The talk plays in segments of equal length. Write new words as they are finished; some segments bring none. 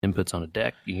inputs on a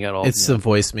deck. You got all. It's a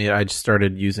voice meter. I just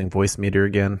started using voice meter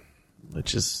again,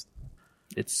 which is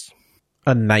It's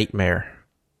a nightmare.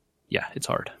 Yeah, it's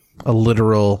hard. A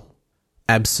literal,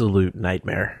 absolute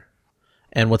nightmare.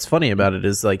 And what's funny about it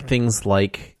is like things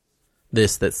like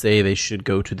this that say they should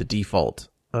go to the default,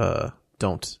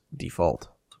 don't default.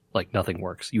 Like nothing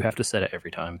works. You have to set it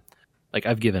every time. Like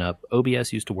I've given up.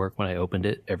 OBS used to work when I opened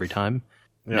it every time.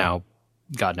 Yeah. Now,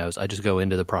 God knows, I just go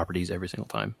into the properties every single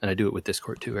time, and I do it with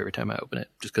Discord too every time I open it,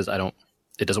 just because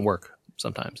it doesn't work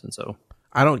sometimes, and so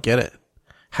I don't get it.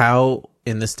 How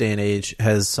in this day and age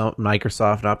has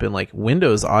Microsoft not been like,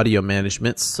 Windows audio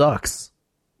management sucks?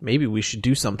 Maybe we should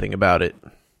do something about it.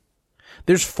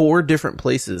 There's 4 different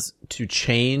places to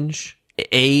change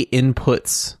A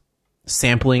inputs,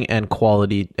 sampling and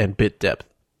quality and bit depth.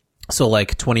 So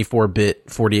like 24-bit,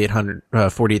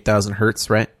 48,000 hertz,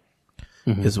 right?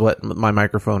 Mm-hmm. Is what my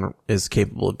microphone is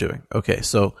capable of doing. Okay,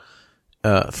 so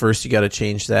first you got to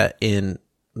change that in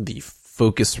the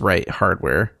Focusrite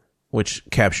hardware, which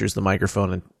captures the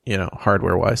microphone and,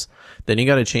 hardware-wise. Then you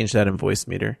got to change that in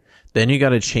Voicemeeter. Then you got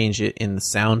to change it in the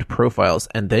sound profiles,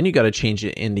 and then you got to change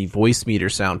it in the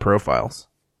Voicemeeter sound profiles.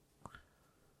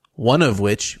 One of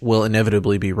which will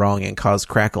inevitably be wrong and cause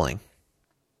crackling.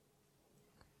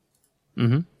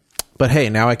 Mm-hmm. But hey,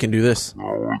 now I can do this.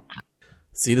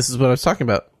 See, this is what I was talking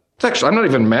about. It's actually, I'm not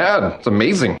even mad. It's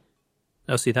amazing.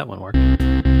 Oh, see, that one worked.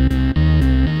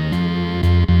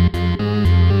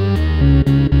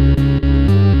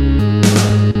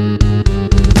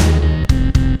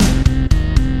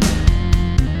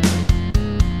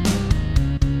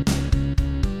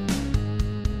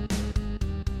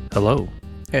 Hello.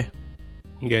 Hey.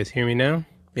 You guys hear me now?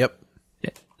 Yep. Yeah,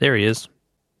 there he is.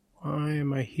 Why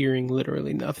am I hearing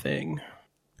literally nothing?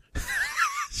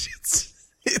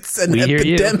 It's an We hear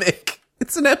you. epidemic.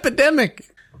 It's an epidemic.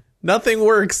 Nothing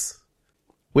works.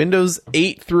 Windows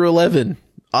 8 through 11.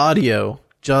 Audio.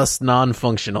 Just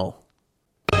non-functional.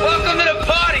 Welcome to the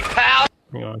party, pal!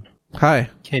 Hang on. Hi.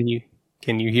 Can you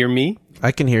hear me?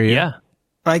 I can hear you. Yeah.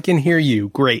 I can hear you.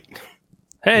 Great.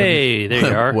 Hey, there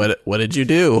you are. What did you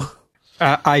do?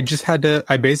 I just had to.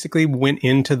 I basically went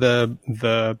into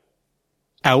the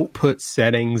output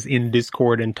settings in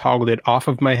Discord and toggled it off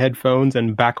of my headphones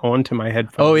and back onto my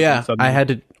headphones. Oh yeah, And suddenly- I had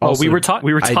to. Oh, Also, we were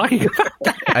talking about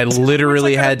that. I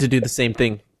literally had to do the same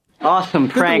thing. Awesome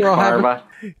prank, we're all having- Barba.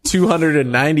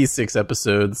 296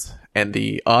 episodes, and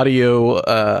the audio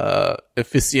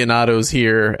aficionados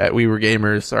here at We Were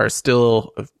Gamers are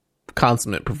still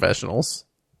consummate professionals.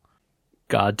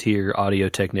 God tier audio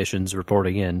technicians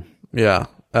reporting in. Yeah.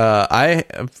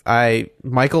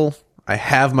 Michael, I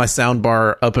have my sound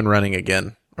bar up and running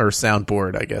again, or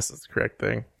soundboard, I guess is the correct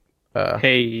thing.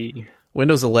 Hey.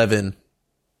 Windows 11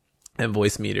 and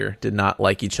Voicemeeter did not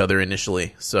like each other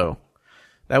initially, so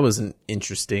that was an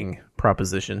interesting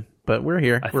proposition. But we're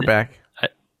here. We're back.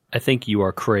 I think you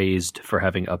are crazed for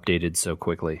having updated so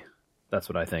quickly. That's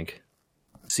what I think.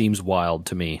 Seems wild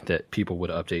to me that people would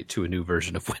update to a new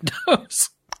version of Windows.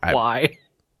 Why?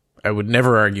 I would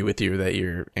never argue with you that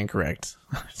you're incorrect.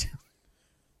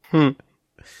 I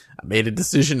made a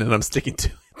decision and I'm sticking to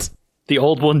it. The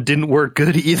old one didn't work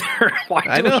good either. Why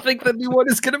I do know. I think the new one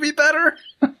is going to be better?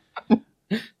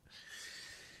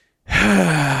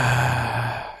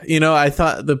 I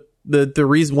thought the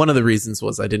reason, one of the reasons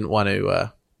was I didn't want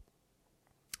to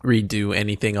redo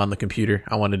anything on the computer.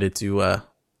 I wanted it to I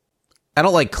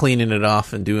don't like cleaning it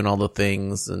off and doing all the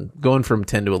things, and going from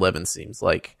 10 to 11 seems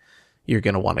like you're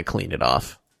going to want to clean it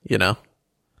off, The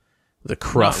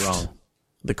cruft. Not wrong.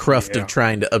 The cruft of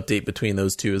trying to update between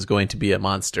those two is going to be a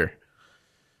monster.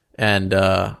 And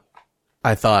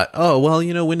I thought,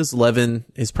 Windows 11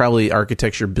 is probably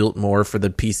architecture built more for the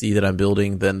PC that I'm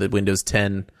building than the Windows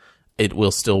 10. It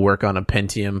will still work on a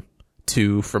Pentium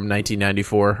 2 from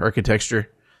 1994 architecture.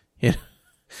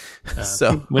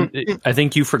 So I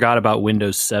think you forgot about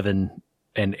Windows 7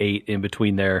 and 8 in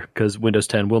between there, because Windows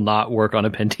 10 will not work on a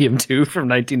Pentium 2 from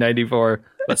 1994,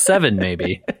 but 7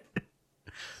 maybe.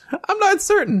 I'm not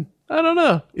certain. I don't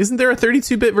know. Isn't there a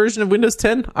 32-bit version of Windows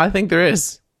 10? I think there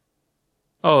is.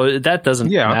 Oh, that doesn't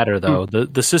Yeah. matter, though.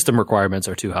 The system requirements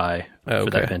are too high for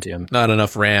that Pentium. Not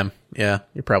enough RAM. Yeah,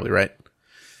 you're probably right.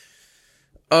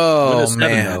 Oh, Windows 7,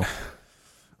 man. though.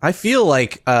 I feel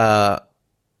like, I'm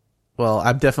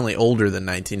definitely older than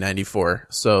 1994,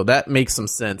 so that makes some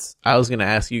sense. I was going to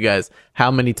ask you guys,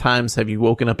 how many times have you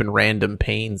woken up in random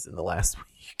pains in the last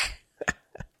week?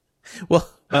 Well,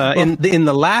 In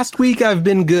the last week, I've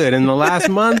been good. In the last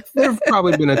month, there's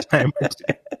probably been a time or two.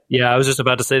 Yeah, I was just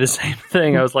about to say the same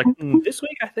thing. I was like, this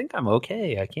week I think I'm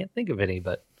okay. I can't think of any,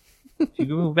 but You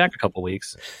can move back a couple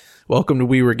weeks. Welcome to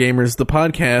We Were Gamers, the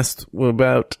podcast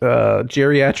about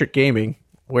geriatric gaming,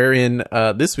 wherein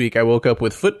this week I woke up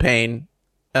with foot pain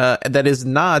that is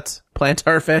not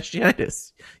plantar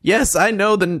fasciitis. Yes, I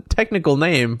know the technical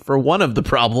name for one of the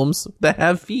problems that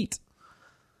have feet.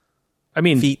 I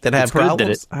mean, Feet that have it's good that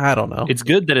problems? I don't know. It's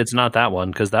good that it's not that one,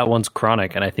 because that one's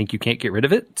chronic, and I think you can't get rid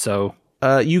of it, so...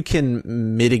 You can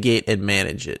mitigate and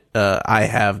manage it. I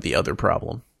have the other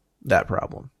problem, that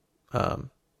problem.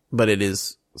 But it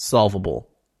is solvable.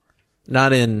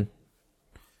 Not in...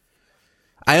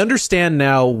 I understand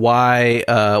now why,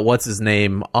 what's his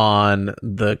name on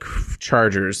the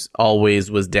Chargers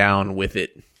always was down with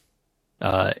it.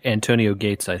 Antonio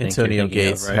Gates, I think. Antonio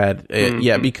Gates right? had it.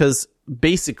 Yeah, because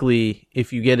basically,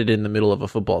 if you get it in the middle of a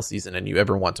football season and you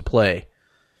ever want to play,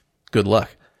 good luck.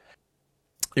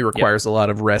 It requires a lot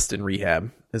of rest and rehab,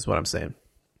 is what I'm saying.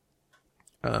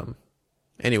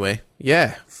 Anyway,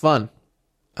 yeah, fun.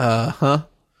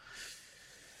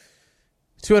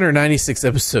 296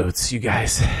 episodes, you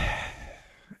guys.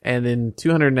 And in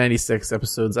 296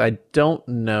 episodes, I don't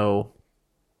know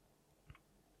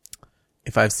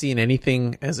if I've seen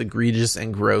anything as egregious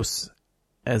and gross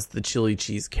as the chili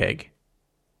cheese keg.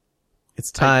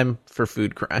 It's time for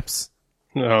food crimes.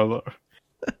 Oh, Lord.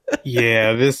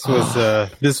 Yeah, this was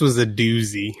a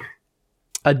doozy.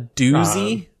 A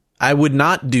doozy? I would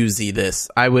not doozy this.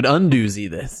 I would undoozy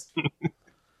this.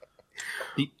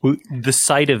 The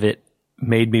sight of it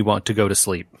made me want to go to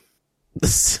sleep.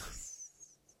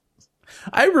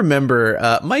 I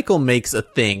remember Michael makes a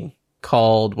thing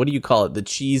called, what do you call it? The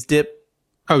cheese dip?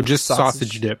 Oh, just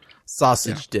sausage dip.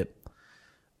 Sausage dip.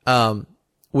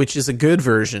 Which is a good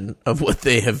version of what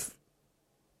they have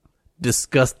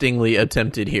disgustingly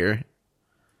attempted here.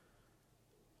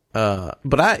 But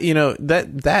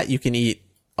that you can eat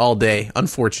all day,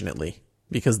 unfortunately,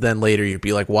 because then later you'd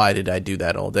be like, why did I do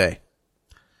that all day?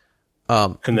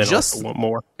 And then just also want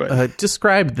more. But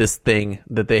describe this thing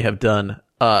that they have done.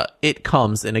 It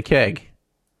comes in a keg.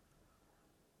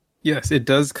 yes, it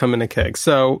does come in a keg.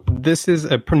 So this is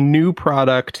a new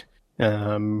product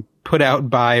put out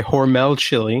by Hormel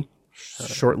Chili,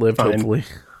 Short-lived, fine. hopefully.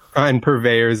 fine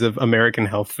purveyors of American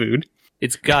health food.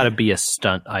 It's got to be a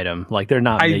stunt item. Like, they're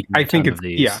not making I a think ton it's of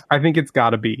these. yeah. I think it's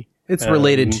got to be. It's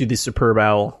related to the Superb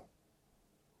Owl.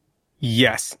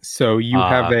 Yes. So you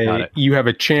got it. you have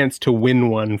a chance to win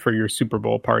one for your Super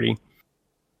Bowl party.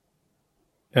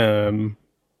 It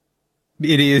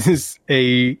is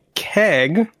a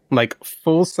keg, like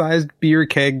full-sized beer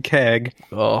keg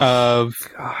of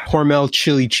Hormel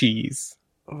chili cheese.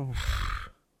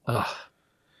 Ugh.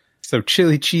 So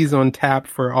chili cheese on tap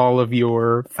for all of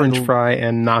your French fry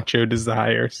and nacho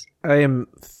desires. I am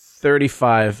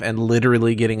 35 and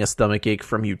literally getting a stomachache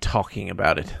from you talking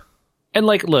about it. And,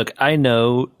 like, look, I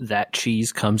know that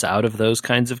cheese comes out of those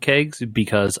kinds of kegs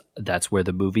because that's where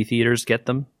the movie theaters get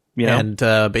them, you know?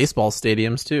 And baseball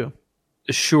stadiums, too.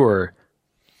 Sure.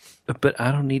 But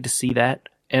I don't need to see that.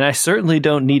 And I certainly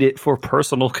don't need it for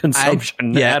personal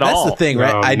consumption at all. That's the thing,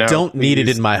 right? No, I no, don't need it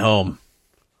please. in my home.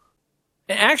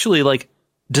 Actually, like,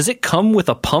 does it come with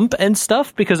a pump and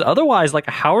stuff? Because otherwise, like,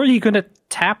 how are you going to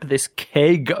tap this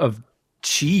keg of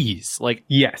cheese? Like,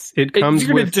 Yes, it comes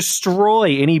you're going to with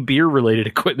destroy any beer-related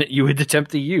equipment you would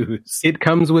attempt to use. it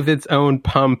comes with its own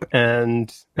pump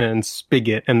and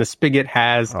spigot, and the spigot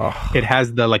has it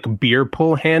has the like beer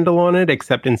pull handle on it,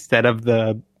 except instead of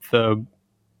the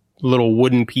little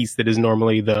wooden piece that is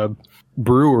normally the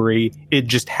brewery, it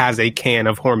just has a can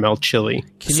of Hormel chili.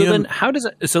 Then how does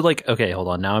it... So, like, okay, hold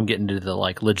on. Now I'm getting into the,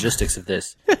 like, logistics of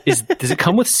this. Does it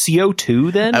come with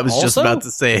CO2 then? I was just about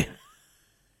to say,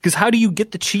 Because how do you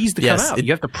get the cheese to Yes, come out?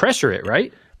 You have to pressure it,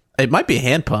 right? it might be a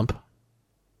hand pump.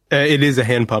 It is a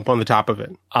hand pump on the top of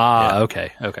it.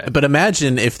 Okay. But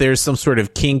imagine if there's some sort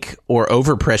of kink or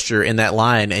overpressure in that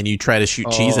line and you try to shoot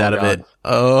cheese out of God. it.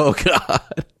 Oh,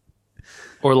 God.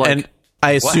 Or, like, And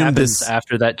I what assume happens this...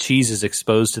 after that cheese is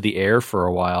exposed to the air for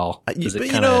a while? Does but it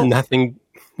you kind know- of... Nothing.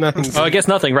 Oh, I guess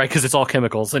nothing, right? Because it's all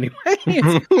chemicals anyway.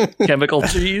 It's chemical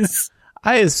cheese.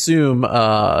 I assume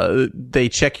they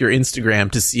check your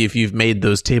Instagram to see if you've made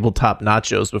those tabletop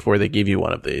nachos before they give you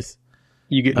one of these.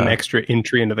 You get an extra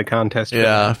entry into the contest.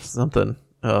 Yeah, something.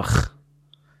 Ugh.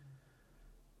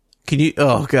 Can you...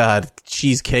 Oh, God.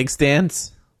 Cheese keg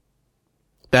stands?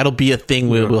 That'll be a thing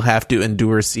we'll have to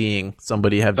endure seeing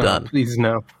somebody have done. Please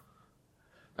no.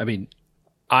 I mean,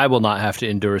 I will not have to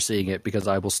endure seeing it because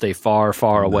I will stay far,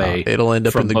 far away. It'll end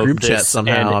up from in the both group chat this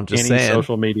somehow, and I'm just any saying.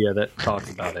 social media that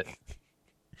talks about it.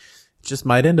 Just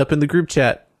might end up in the group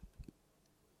chat.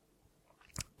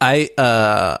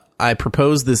 I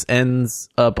propose this ends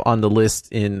up on the list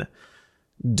in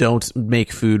don't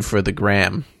make food for the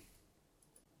gram.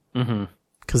 Mm-hmm.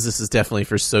 Because this is definitely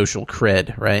for social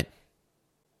cred, right?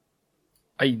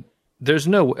 This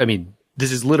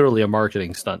is literally a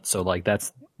marketing stunt. So like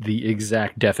that's the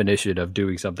exact definition of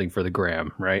doing something for the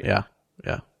gram, right? Yeah.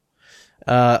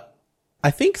 I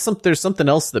think there's something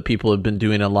else that people have been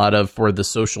doing a lot of for the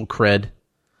social cred.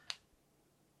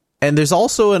 And there's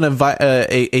also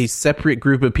a separate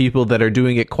group of people that are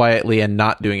doing it quietly and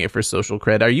not doing it for social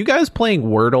cred. Are you guys playing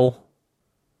Wordle?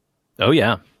 Oh,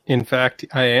 yeah. In fact,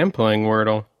 I am playing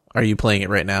Wordle. Are you playing it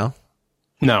right now?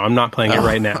 No, I'm not playing it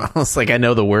right now. It's like I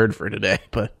know the word for today,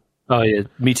 but... Oh, yeah.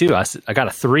 Me too. I got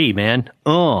a 3, man.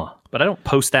 But I don't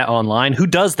post that online. Who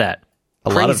does that?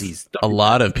 A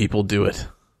lot of people do it.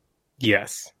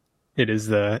 Yes. I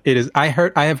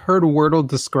have heard Wordle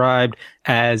described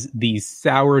as the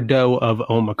sourdough of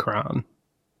Omicron.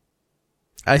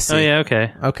 I see. Oh, yeah,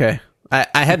 okay. Okay.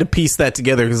 I had to piece that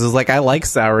together because it was like, I like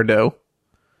sourdough.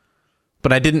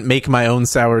 But I didn't make my own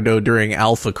sourdough during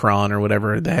AlphaCron or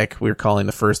whatever the heck we were calling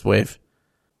the first wave.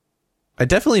 I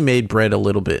definitely made bread a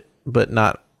little bit, but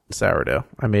not sourdough.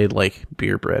 I made like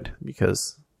beer bread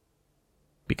because.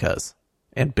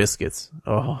 And biscuits.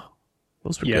 Oh,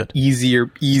 those were good.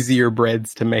 Easier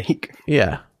breads to make.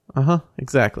 Yeah.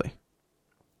 Exactly.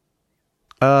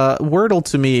 Wordle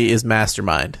to me is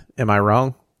Mastermind. Am I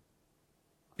wrong?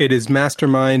 It is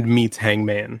Mastermind meets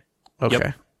Hangman. Okay.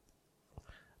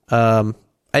 Yep.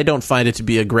 I don't find it to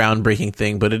be a groundbreaking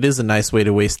thing, but it is a nice way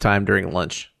to waste time during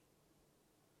lunch.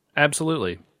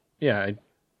 Absolutely. Yeah, I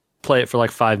play it for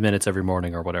like 5 minutes every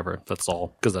morning or whatever. That's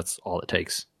all, because that's all it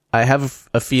takes. I have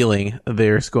a feeling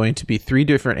there's going to be 3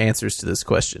 different answers to this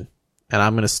question. And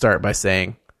I'm going to start by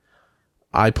saying,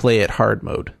 I play it hard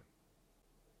mode.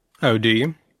 Oh, do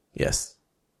you? Yes.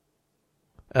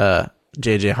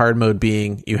 JJ, hard mode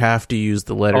being you have to use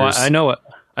the letters. Oh, I know what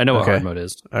hard mode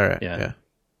is. All right. Yeah.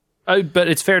 But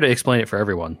it's fair to explain it for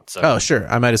everyone. So. Oh, sure.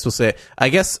 I might as well say it. I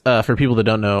guess for people that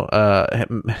don't know,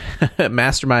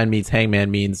 Mastermind meets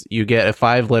Hangman means you get a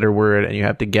 5-letter word and you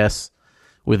have to guess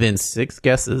within 6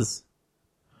 guesses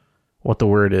what the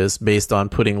word is based on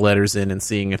putting letters in and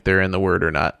seeing if they're in the word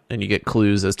or not. And you get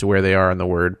clues as to where they are in the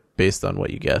word based on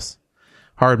what you guess.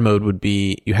 Hard mode would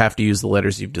be you have to use the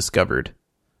letters you've discovered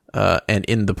and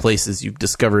in the places you've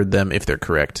discovered them if they're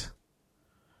correct.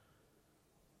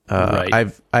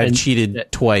 Right. I've cheated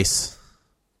twice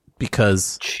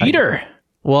because cheater.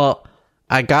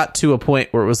 I got to a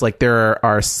point where it was like there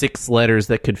are 6 letters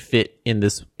that could fit in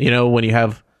this. You know, when you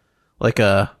have like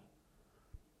you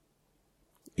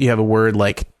have a word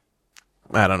like,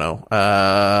 I don't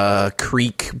know,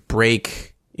 creak,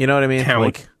 break. You know what I mean?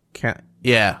 Count.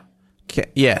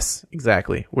 Yes,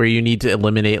 exactly. Where you need to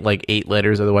eliminate like 8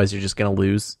 letters, otherwise you're just gonna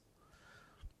lose.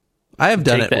 I have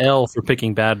done Take the L for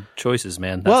picking bad choices,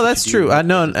 man. That's true. I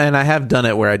know, and I have done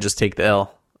it where I just take the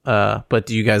L. But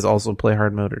do you guys also play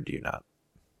hard mode, or do you not?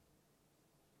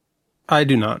 I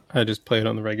do not. I just play it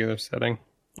on the regular setting.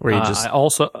 Where you just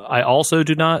I also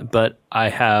do not, but I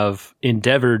have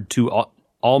endeavored to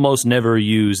almost never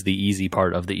use the easy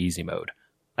part of the easy mode.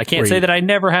 I can't say that I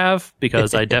never have,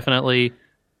 because I definitely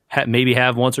maybe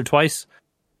have once or twice.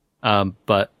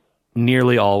 But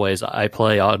nearly always I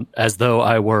play on as though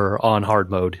I were on hard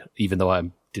mode, even though I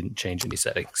didn't change any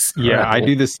settings. Yeah, I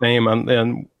do the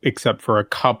same, except for a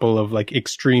couple of like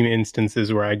extreme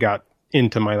instances where I got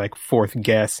into my like 4th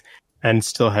guess and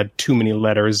still had too many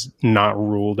letters not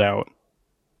ruled out.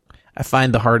 I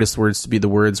find the hardest words to be the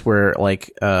words where like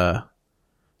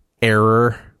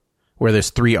error, where there's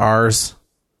 3 R's.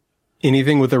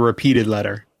 Anything with a repeated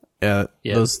letter. The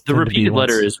repeated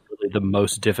letter is really the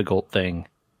most difficult thing.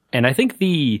 And I think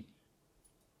the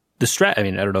I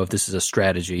mean, I don't know if this is a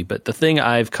strategy, but the thing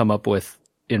I've come up with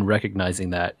in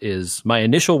recognizing that is my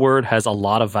initial word has a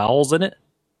lot of vowels in it.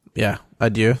 Yeah, I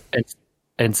do.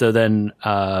 And so then,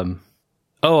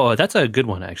 that's a good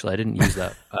one, actually. I didn't use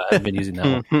that. I've been using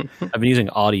that one. I've been using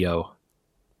audio.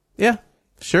 Yeah,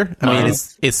 sure. I mean,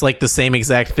 it's like the same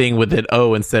exact thing with an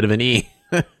O instead of an E.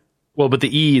 Well, but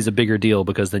the E is a bigger deal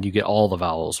because then you get all the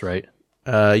vowels, right?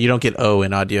 You don't get O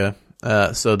in audio.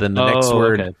 So then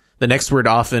the next word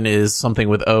often is something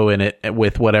with O in it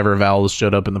with whatever vowels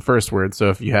showed up in the first word. So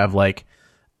if you have like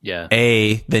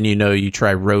A, then you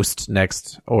try roast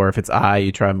next, or if it's I,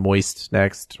 you try moist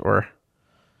next, or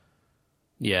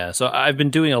so I've been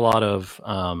doing a lot of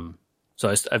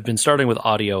I've been starting with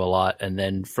audio a lot, and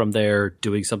then from there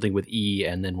doing something with E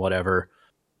and then whatever.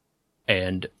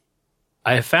 And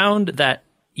I have found that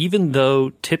even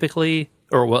though typically,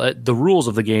 the rules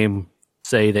of the game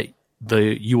say that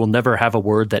you will never have a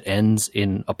word that ends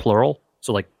in a plural.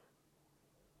 So like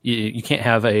You can't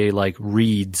have a like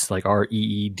reeds, like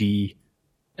REEDS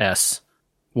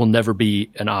will never be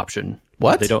an option.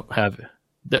 What? They don't have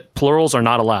that. Plurals are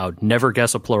not allowed. Never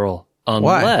guess a plural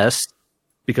unless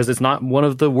because it's not one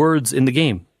of the words in the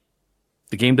game.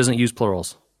 The game doesn't use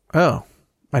plurals. Oh,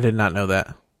 I did not know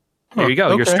that. There you go.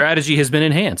 Okay. Your strategy has been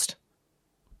enhanced.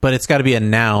 But it's got to be a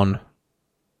noun,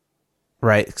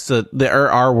 right? So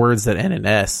there are words that end in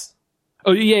S.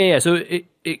 Oh, yeah. So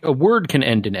a word can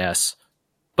end in S,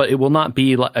 but it will not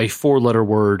be like a 4-letter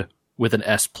word with an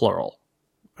S plural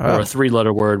or a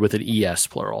 3-letter word with an ES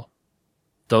plural.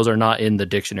 Those are not in the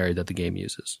dictionary that the game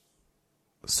uses.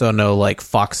 So no, like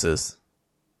foxes.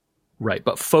 Right,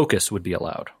 but focus would be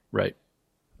allowed, right?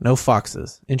 No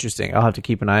foxes. Interesting. I'll have to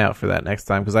keep an eye out for that next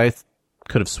time because I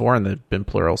could have sworn there'd been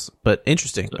plurals. But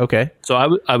interesting. Okay. So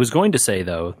I was going to say,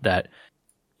 though, that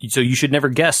so you should never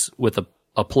guess with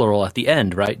a plural at the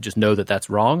end, right? Just know that that's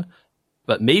wrong.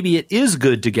 But maybe it is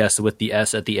good to guess with the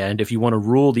S at the end if you want to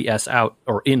rule the S out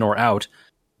or in or out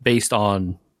based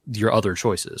on your other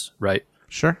choices, right?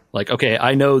 Sure. Like, okay,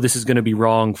 I know this is going to be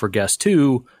wrong for guess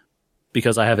 2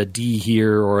 because I have a D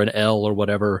here or an L or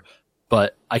whatever,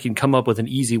 but I can come up with an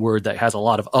easy word that has a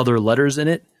lot of other letters in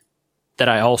it that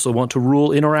I also want to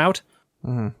rule in or out.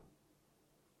 Mm-hmm.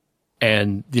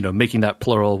 And, making that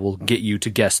plural will get you to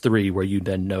guess 3 where you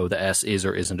then know the S is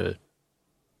or isn't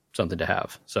something to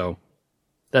have. So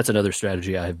that's another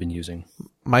strategy I have been using.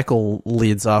 Michael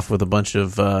leads off with a bunch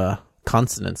of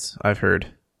consonants, I've heard.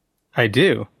 I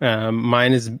do.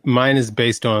 Mine is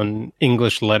based on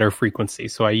English letter frequency,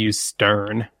 so I use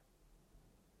stern.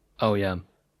 Oh, yeah.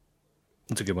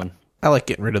 That's a good one. I like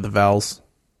getting rid of the vowels.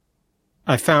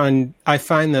 I find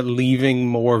that leaving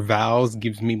more vowels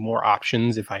gives me more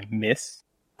options if I miss.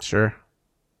 Sure.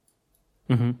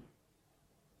 Mm-hmm.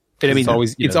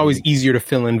 It's always easier to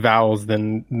fill in vowels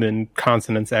than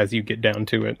consonants as you get down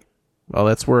to it. Well,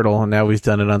 that's Wordle, and now we've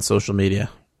done it on social media.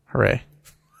 Hooray.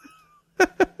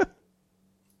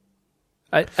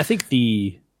 I think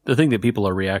the thing that people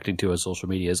are reacting to on social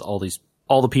media is all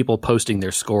the people posting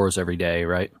their scores every day,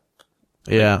 right?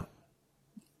 Yeah.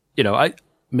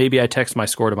 Maybe I text my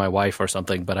score to my wife or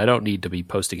something, but I don't need to be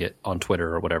posting it on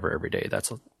Twitter or whatever every day.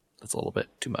 That's a little bit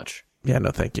too much. Yeah,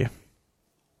 no, thank you.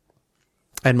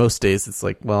 And most days it's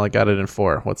like, well, I got it in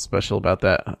 4. What's special about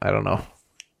that? I don't know.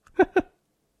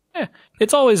 Yeah,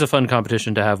 it's always a fun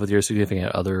competition to have with your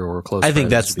significant other or close friends. I think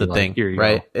that's the thing,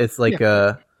 right? It's like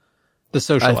the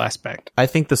social aspect. I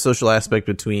think the social aspect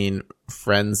between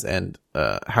friends and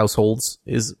households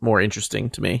is more interesting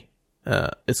to me.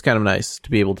 It's kind of nice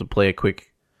to be able to play a quick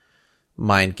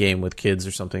mind game with kids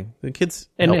or something. The kids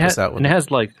help us out with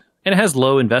it. It has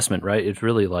low investment, right? It's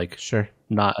really sure,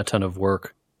 not a ton of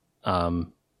work. So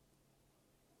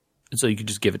you could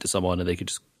just give it to someone and they could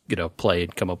just play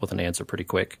and come up with an answer pretty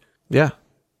quick. Yeah.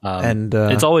 And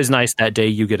it's always nice that day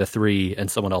you get a 3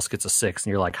 and someone else gets a 6 and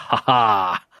you're like, ha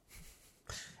ha.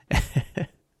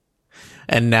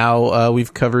 And now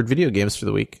we've covered video games for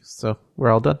the week, so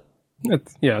we're all done.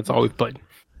 That's all we've played.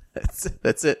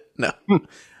 That's it. No.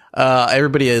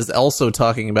 Everybody is also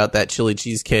talking about that chili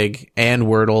cheesecake and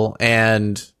Wordle.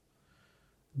 And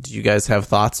do you guys have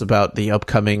thoughts about the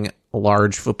upcoming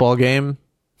large football game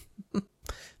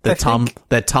that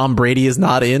Tom Brady is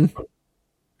not in?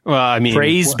 Well, I mean,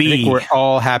 praise be. I think we're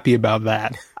all happy about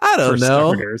that. I don't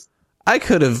know. Starters. I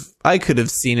could have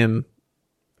seen him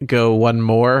go one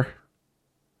more.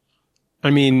 I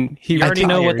mean, you already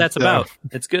know what that's about.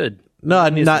 It's good. No,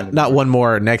 not one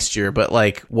more next year, but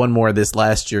like one more this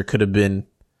last year could have been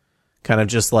kind of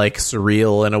just like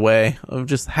surreal in a way of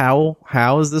just how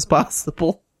is this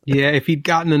possible? Yeah, if he'd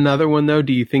gotten another one though,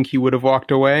 do you think he would have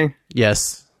walked away?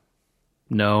 Yes.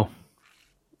 No.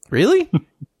 Really?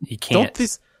 He can't.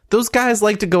 Those guys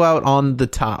like to go out on the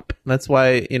top. That's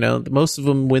why, most of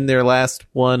them win their last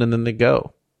one and then they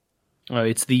go. Oh,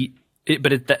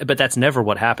 but that's never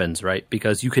what happens, right?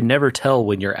 Because you can never tell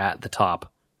when you're at the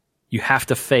top. You have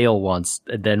to fail once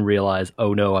and then realize,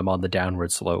 oh no, I'm on the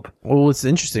downward slope. Well, what's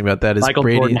interesting about that is Michael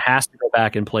Brady, Jordan has to go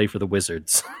back and play for the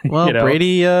Wizards. Well,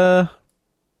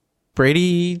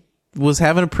 Brady was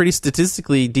having a pretty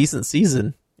statistically decent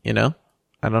season, I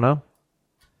don't know.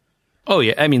 Oh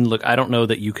yeah, I mean, look, I don't know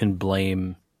that you can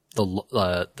blame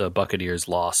the Buccaneers'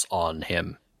 loss on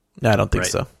him. No, I don't think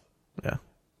so. Yeah.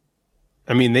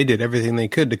 I mean, they did everything they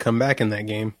could to come back in that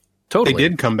game. Totally. They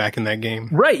did come back in that game.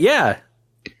 Right, yeah.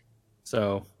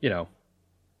 So, I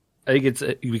think it's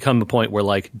become a point where,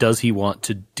 like, does he want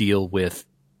to deal with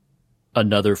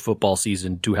another football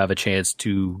season to have a chance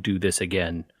to do this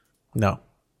again? No.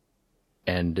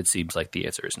 And it seems like the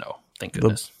answer is no. Thank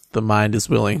goodness. The mind is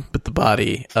willing, but the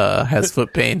body has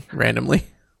foot pain randomly.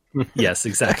 Yes,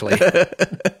 exactly.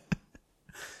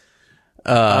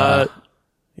 Yeah.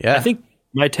 I think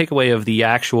my takeaway of the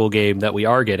actual game that we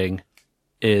are getting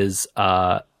is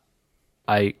I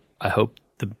hope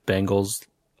the Bengals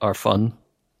are fun.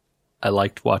 I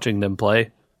liked watching them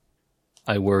play.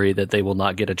 I worry that they will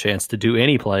not get a chance to do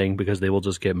any playing because they will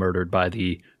just get murdered by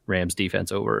the Rams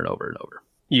defense over and over and over.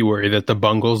 You worry that the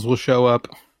Bungles will show up?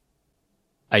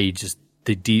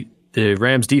 The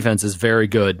Rams defense is very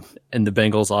good and the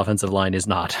Bengals offensive line is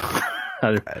not.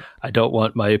 I don't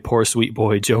want my poor sweet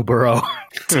boy Joe Burrow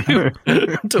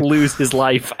to lose his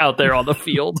life out there on the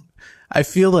field. I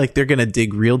feel like they're going to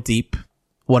dig real deep.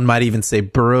 One might even say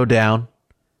burrow down,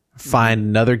 find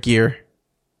another gear.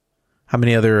 How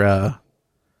many other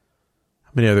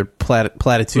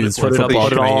platitudes Put from it football?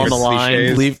 put it all on the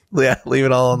line. Cliches. Leave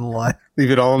it all on the line.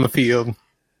 Leave it all on the field.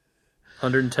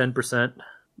 110%.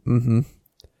 Mm-hmm.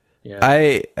 Yeah.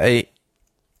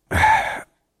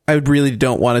 I really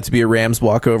don't want it to be a Rams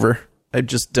walkover. I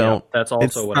just don't. That's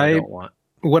also what I don't want.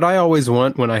 What I always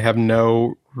want when I have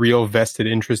no real vested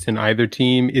interest in either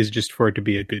team is just for it to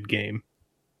be a good game.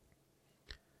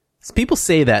 People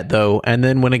say that though, and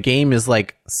then when a game is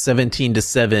like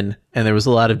 17-7 and there was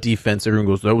a lot of defense, everyone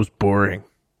goes, "That was boring."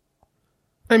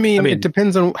 I mean, it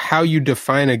depends on how you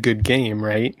define a good game,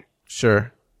 right?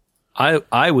 Sure.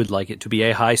 I would like it to be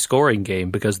a high scoring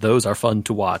game because those are fun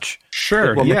to watch.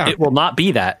 Sure, It will not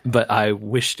be that, but I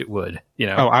wished it would. You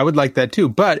know. Oh, I would like that too,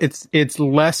 but it's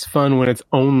less fun when it's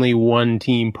only one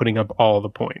team putting up all the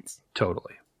points.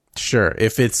 Totally. Sure.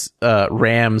 If it's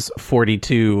Rams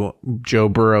 42, Joe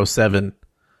Burrow 7,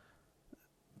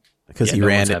 because he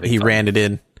ran it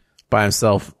in by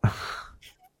himself.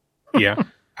 Yeah.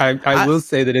 I will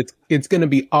say that it's going to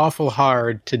be awful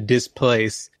hard to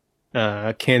displace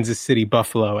Kansas City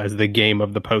Buffalo as the game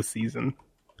of the postseason.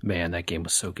 Man, that game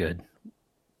was so good.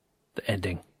 The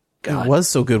ending. God. It was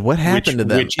so good. What happened to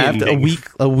them which after ending?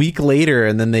 a week later,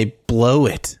 and then they blow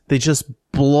it? They just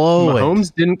blow it.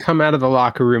 Mahomes didn't come out of the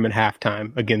locker room at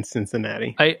halftime against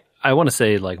Cincinnati. I want to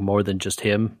say like more than just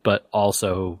him, but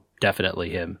also definitely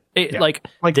him. Like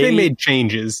they made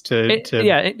changes to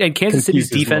and Kansas City's confuse his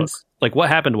defense. Like what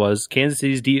happened was not Kansas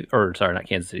City's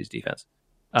defense.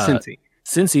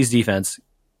 Cincy's defense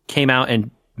came out and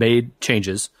made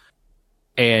changes,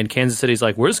 and Kansas City's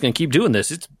like, we're just going to keep doing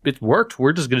this. It worked.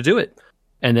 We're just going to do it.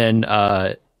 And then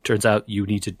turns out you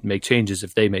need to make changes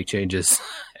if they make changes,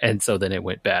 and so then it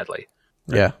went badly.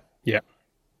 Yeah. Yeah.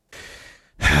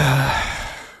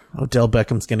 Odell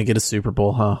Beckham's going to get a Super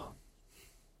Bowl, huh?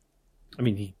 I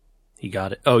mean, he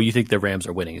got it. Oh, you think the Rams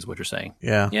are winning is what you're saying?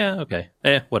 Yeah. Yeah, okay.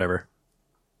 Whatever.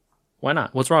 Why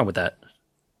not? What's wrong with that?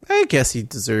 I guess he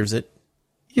deserves it.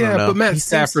 Yeah, know. but Matt He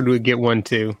Stafford would get one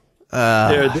too.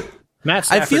 Matt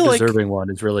Stafford feel like- deserving one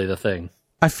is really the thing.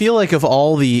 I feel like of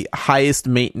all the highest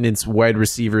maintenance wide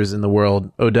receivers in the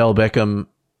world, Odell Beckham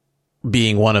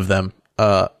being one of them,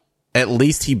 at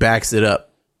least he backs it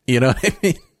up. You know what I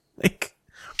mean? Like,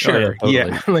 Sure, Oh,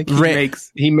 yeah, totally. like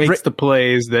he Ra- makes the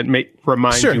plays that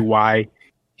remind Sure. you why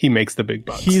he makes the big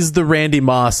bucks. he's the Randy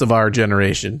Moss of our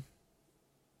generation.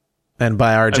 And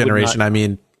by our generation, not- I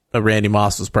mean Randy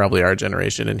Moss was probably our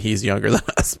generation, and he's younger than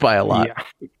us by a lot.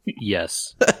 Yeah.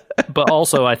 Yes. But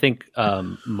also, I think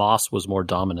Moss was more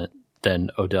dominant than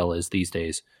Odell is these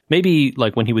days. Maybe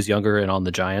like when he was younger and on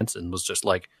the Giants and was just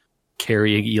like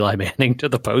carrying Eli Manning to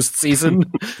the postseason.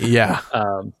 Yeah.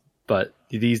 But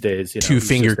these days, you know, Two he's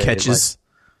finger just a, catches.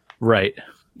 right.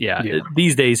 Yeah. Yeah.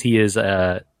 These days, he is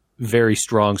a very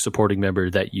strong supporting member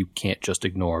that you can't just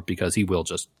ignore because he will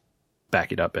just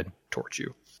back it up and torch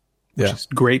you. Yeah. It's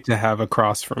great to have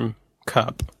across from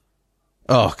Cup.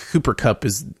 Oh, Cooper Kupp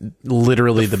is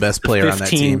literally the best player on that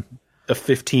team. The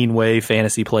 15-way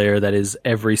fantasy player that is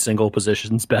every single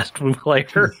position's best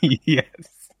player. Yes.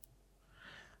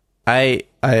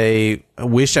 I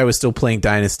wish I was still playing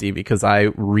Dynasty because I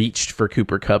reached for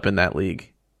Cooper Kupp in that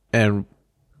league, and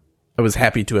I was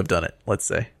happy to have done it, let's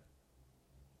say.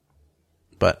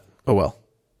 But, oh well.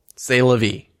 C'est la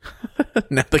vie.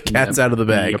 Now the cat's out of the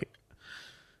bag. Yep.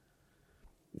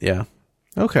 Yeah.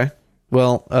 Okay.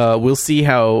 Well, we'll see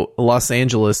how Los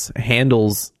Angeles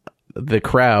handles the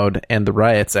crowd and the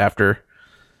riots after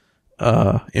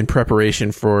in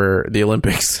preparation for the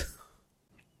Olympics.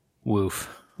 Woof.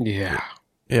 Yeah.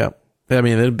 Yeah. I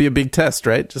mean, it'd be a big test,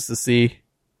 right? Just to see.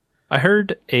 I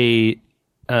heard a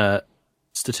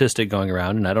statistic going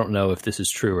around, and I don't know if this is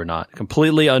true or not.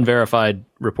 Completely unverified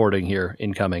reporting here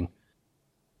incoming.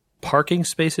 Parking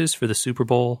spaces for the Super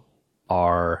Bowl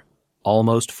are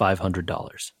almost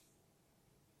 $500.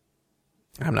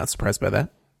 I'm not surprised by that.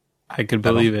 I could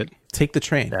believe it. Take the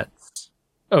train. That's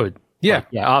Yeah. Like,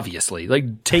 yeah, obviously.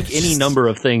 Like, take any number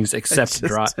of things except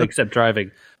except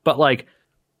driving. But, like,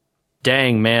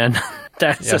 dang, man.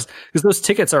 That's just... Because those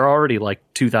tickets are already, like,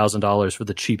 $2,000 for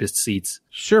the cheapest seats.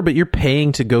 Sure, but you're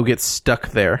paying to go get stuck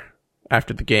there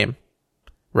after the game,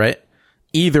 right?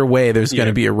 Either way, there's going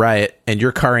to be a riot, and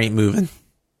your car ain't moving.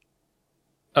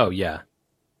 Oh, yeah.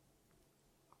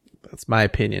 That's my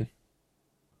opinion.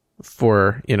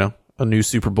 For, you know, a new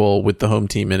Super Bowl with the home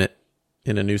team in it,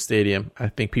 in a new stadium, I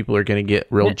think people are going to get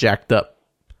real jacked up.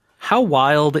 How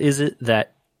wild is it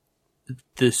that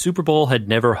the Super Bowl had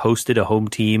never hosted a home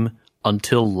team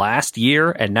until last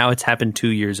year, and now it's happened 2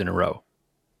 years in a row?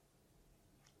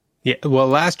 Yeah, well,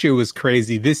 last year was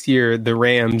crazy. This year, the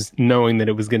Rams, knowing that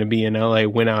it was going to be in LA,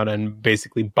 went out and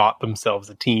basically bought themselves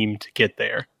a team to get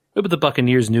there. But the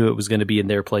Buccaneers knew it was going to be in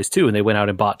their place too, and they went out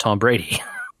and bought Tom Brady.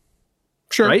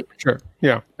 Sure. Right? Sure.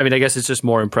 Yeah. I mean, I guess it's just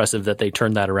more impressive that they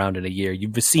turned that around in a year.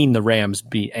 You've seen the Rams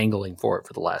be angling for it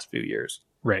for the last few years.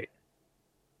 Right.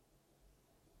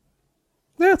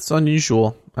 That's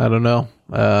unusual. I don't know.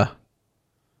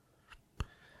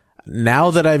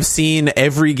 Now that I've seen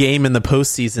every game in the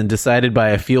postseason decided by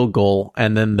a field goal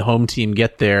and then the home team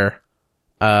get there,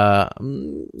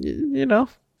 you know,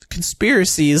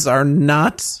 conspiracies are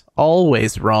not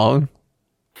always wrong.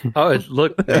 Oh,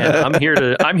 look, man, I'm here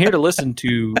to listen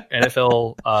to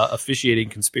NFL officiating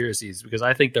conspiracies because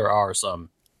I think there are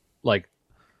some. Like,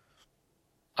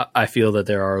 I feel that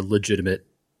there are legitimate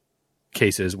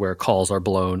cases where calls are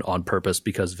blown on purpose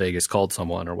because Vegas called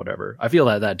someone or whatever. I feel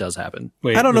that does happen.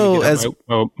 Wait, I don't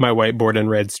know my whiteboard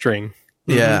and red string.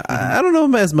 Yeah, I don't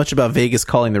know as much about Vegas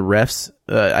calling the refs.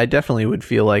 I definitely would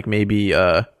feel like maybe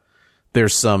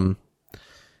there's some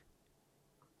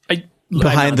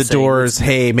behind the doors.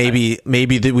 Hey, maybe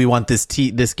we want this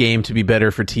game to be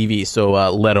better for TV, so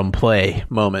let them play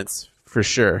moments for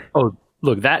sure. Oh,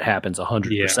 look, that happens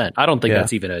 100%. I don't think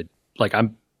that's even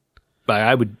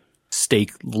I would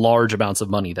stake large amounts of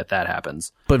money that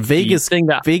happens. But Vegas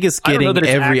getting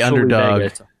every underdog,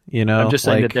 Vegas. You know, I'm just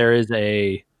saying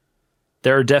that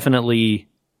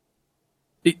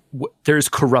there's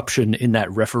corruption in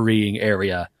that refereeing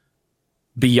area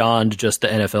beyond just the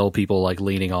NFL people like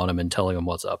leaning on them and telling them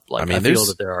what's up. Like, I feel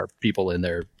that there are people in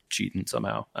there cheating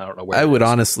somehow. I don't know where. I would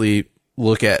honestly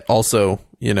look at also,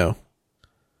 you know,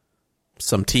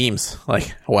 some teams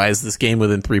like, why is this game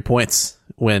within 3 points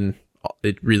when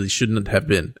it really shouldn't have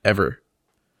been ever?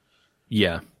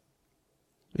 Yeah.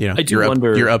 You know,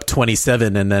 you're up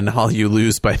 27 and then you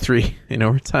lose by 3 in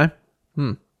overtime.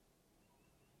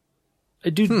 I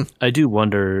do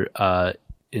wonder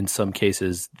in some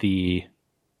cases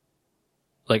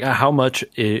how much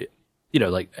it, you know,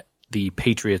 like the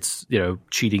Patriots, you know,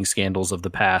 cheating scandals of the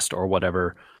past or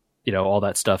whatever, you know, all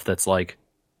that stuff that's like,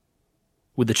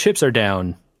 when the chips are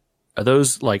down, are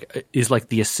those like, is like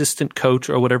the assistant coach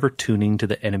or whatever tuning to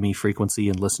the enemy frequency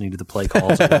and listening to the play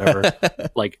calls or whatever?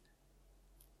 Like,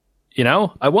 you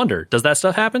know, I wonder, does that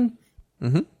stuff happen?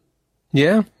 Mm-hmm.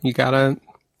 Yeah, you gotta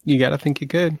think you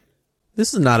could.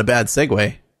 This is not a bad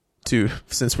segue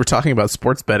since we're talking about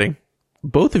sports betting.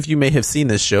 Both of you may have seen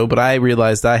this show, but I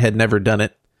realized I had never done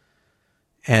it.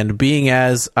 And being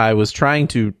as I was trying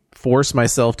to force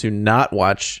myself to not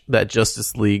watch that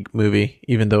Justice League movie,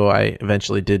 even though I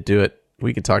eventually did do it.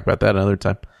 We can talk about that another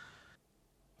time.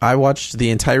 I watched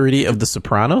the entirety of The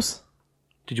Sopranos.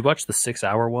 Did you watch the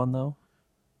 6-hour one, though?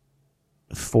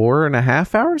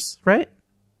 4.5 hours, right?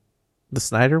 The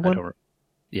Snyder one?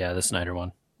 Yeah, the Snyder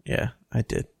one. Yeah, I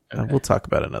did. Okay. We'll talk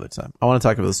about it another time. I want to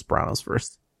talk about The Sopranos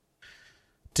first.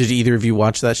 Did either of you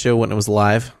watch that show when it was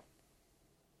live?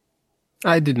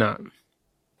 I did not.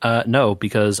 No,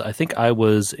 because I think I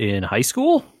was in high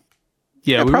school.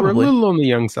 Yeah, we probably were a little on the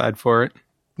young side for it.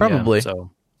 Probably. Yeah,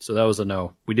 so that was a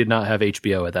no. We did not have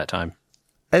HBO at that time.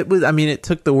 It was. I mean, it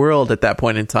took the world at that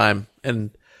point in time,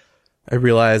 and I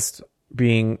realized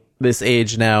being this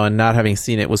age now and not having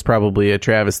seen it was probably a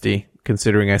travesty,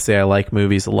 considering I say I like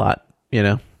movies a lot. You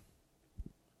know,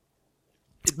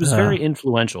 it was very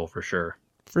influential for sure.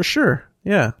 For sure.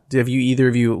 Yeah. Have you either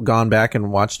of you gone back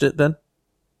and watched it then?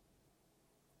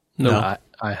 No,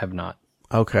 I have not.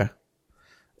 Okay.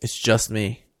 It's just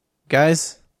me.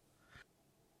 Guys,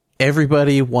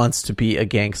 everybody wants to be a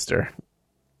gangster.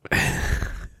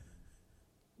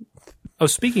 Oh,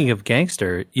 speaking of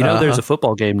gangster, you know, there's a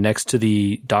football game next to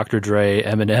the Dr. Dre,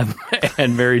 Eminem,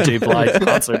 and Mary J. Blige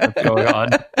concert that's going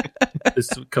on this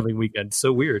coming weekend.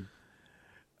 So weird.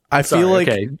 I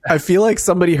feel like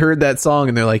somebody heard that song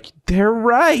and they're like, they're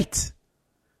right.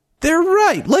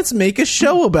 Let's make a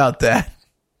show about that.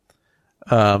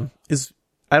 I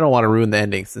don't want to ruin the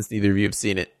ending since neither of you have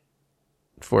seen it.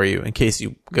 for you in case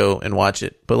you go and watch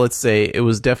it. But let's say it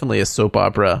was definitely a soap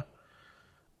opera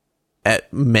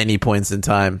at many points in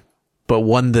time, but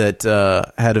one that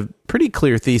had a pretty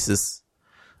clear thesis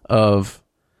of,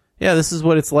 yeah, this is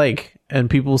what it's like, and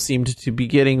people seemed to be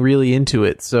getting really into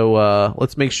it. So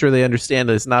let's make sure they understand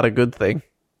that it's not a good thing.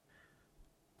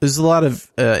 There's a lot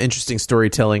of interesting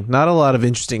storytelling, not a lot of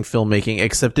interesting filmmaking,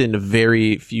 except in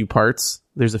very few parts.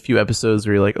 There's a few episodes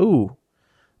where you're like, "Ooh,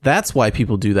 that's why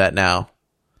people do that now."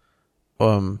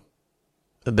 The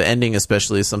ending,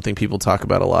 especially, is something people talk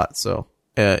about a lot. So,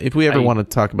 if we ever want to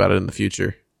talk about it in the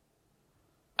future,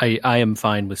 I am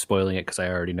fine with spoiling it because I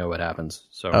already know what happens.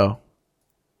 So,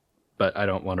 but I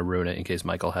don't want to ruin it in case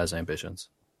Michael has ambitions.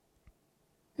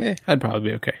 I'd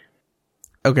probably be okay.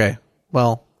 Okay,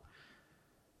 well.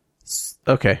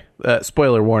 Okay,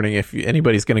 spoiler warning, if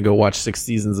anybody's going to go watch 6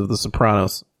 seasons of The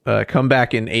Sopranos, come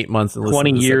back in 8 months and listen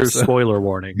 20 to this years episode. spoiler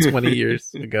warning. 20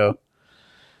 years ago.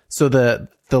 So the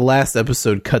last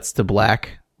episode cuts to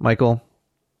black, Michael,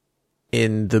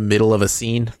 in the middle of a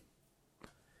scene.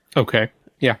 Okay.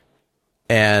 Yeah.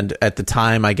 And at the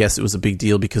time, I guess it was a big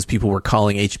deal because people were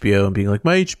calling HBO and being like,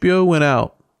 my HBO went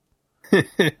out.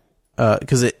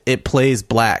 Because it plays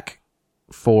black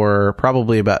for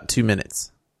probably about 2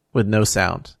 minutes. With no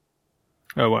sound.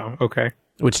 Oh, wow. Okay.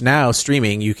 Which now,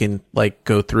 streaming, you can like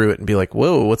go through it and be like,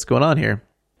 whoa, what's going on here?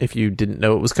 If you didn't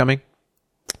know it was coming.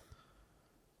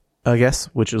 I guess,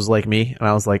 which was like me. And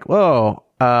I was like, whoa,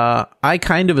 I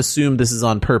kind of assumed this is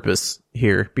on purpose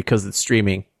here because it's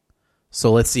streaming.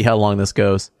 So let's see how long this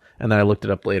goes. And then I looked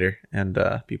it up later and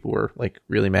people were like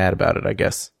really mad about it, I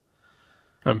guess.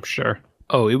 I'm sure.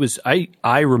 Oh, it was,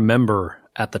 I remember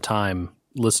at the time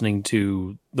listening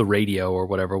to the radio or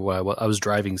whatever while I was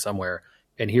driving somewhere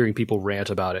and hearing people rant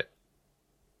about it.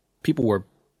 People were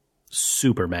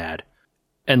super mad.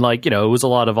 And like, it was a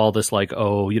lot of all this like,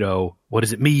 oh, what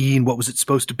does it mean? What was it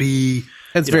supposed to be?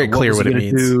 It's very clear what it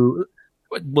means.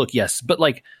 Look, yes. But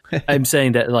like, I'm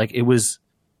saying that like it was,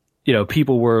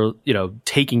 people were,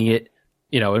 taking it,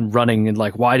 and running and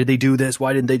like, why did they do this?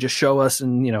 Why didn't they just show us?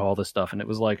 And, all this stuff. And it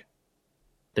was like,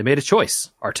 they made a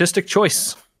choice, artistic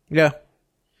choice. Yeah.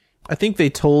 I think they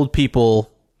told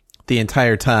people the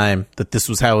entire time that this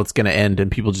was how it's going to end,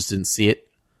 and people just didn't see it.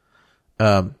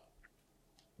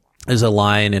 There's a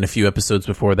line in a few episodes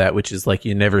before that, which is like,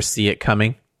 you never see it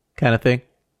coming kind of thing.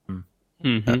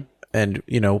 Mm-hmm. And,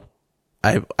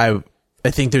 I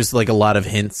think there's like a lot of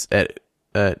hints at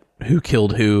who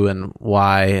killed who and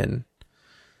why. And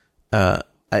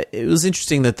it was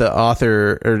interesting that the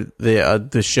author or the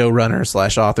showrunner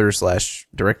 / author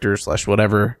 / director /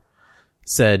 whatever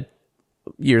said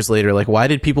years later, like, why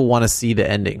did people want to see the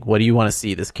ending? What do you want to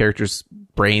see? This character's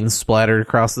brains splattered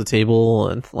across the table,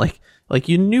 and like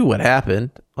you knew what happened.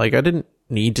 Like, I didn't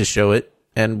need to show it.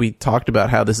 And we talked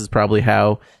about how this is probably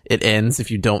how it ends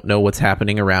if you don't know what's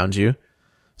happening around you.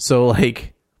 So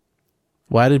like,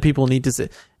 why did people need to say?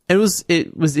 It was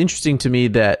interesting to me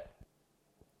that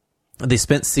they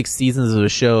spent 6 seasons of a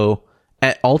show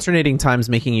at alternating times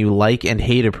making you like and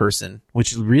hate a person,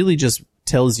 which really just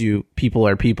tells you people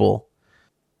are people.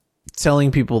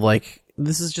 Telling people like,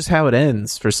 this is just how it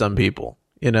ends for some people,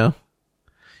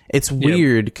 It's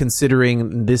weird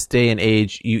considering this day and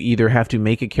age, you either have to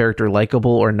make a character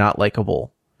likable or not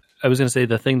likable. I was going to say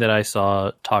the thing that I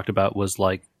saw talked about was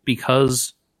like,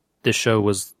 because this show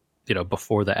was,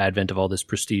 before the advent of all this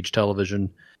prestige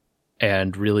television,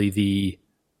 and really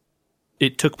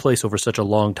it took place over such a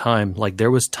long time. Like, there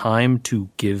was time to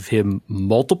give him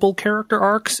multiple character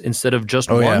arcs instead of just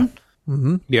one. Yeah.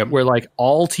 Mm-hmm. Yeah. Where like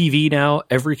all TV now,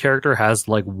 every character has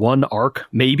like one arc,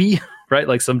 maybe, right?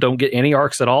 Like some don't get any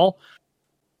arcs at all.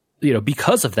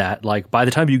 Because of that, like by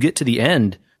the time you get to the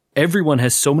end, everyone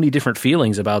has so many different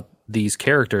feelings about these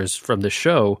characters from the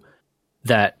show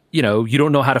that, you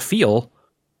don't know how to feel,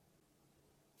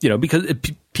 because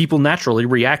people naturally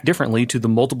react differently to the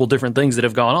multiple different things that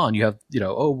have gone on. You have,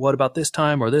 oh, what about this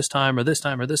time or this time or this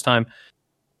time or this time?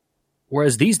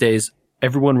 Whereas these days,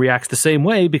 everyone reacts the same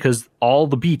way because all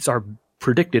the beats are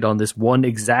predicted on this one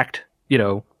exact,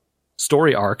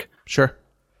 story arc. Sure.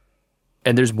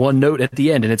 And there's one note at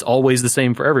the end, and it's always the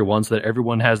same for everyone, so that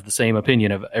everyone has the same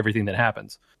opinion of everything that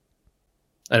happens.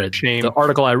 And shame. The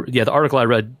article I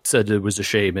read said it was a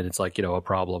shame, and it's like, a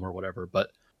problem or whatever.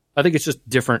 But I think it's just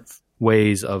different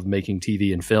ways of making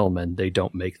TV and film, and they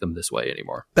don't make them this way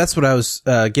anymore. That's what I was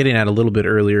getting at a little bit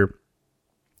earlier,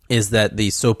 is that the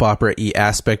soap opera-y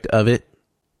aspect of it,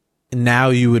 now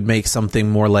you would make something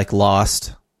more like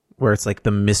Lost, where it's like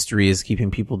the mystery is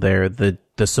keeping people there, the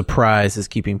surprise is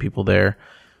keeping people there.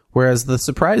 Whereas the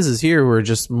surprises here were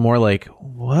just more like,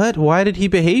 what? Why did he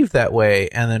behave that way?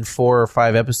 And then 4 or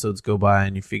 5 episodes go by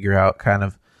and you figure out kind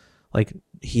of like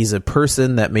he's a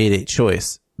person that made a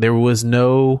choice. There was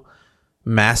no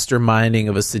masterminding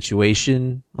of a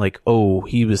situation like, oh,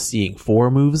 he was seeing 4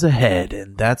 moves ahead.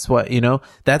 And that's what,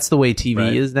 that's the way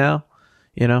TV is now,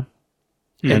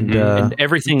 And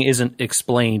everything isn't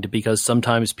explained because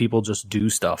sometimes people just do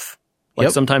stuff. Like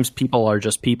sometimes people are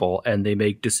just people and they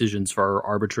make decisions for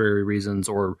arbitrary reasons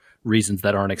or reasons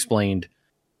that aren't explained.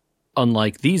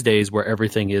 Unlike these days where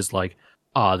everything is like,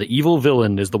 the evil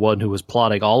villain is the one who was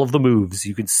plotting all of the moves.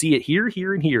 You can see it here,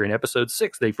 here, and here. In episode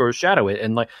 6, they foreshadow it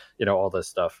and all this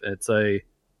stuff. It's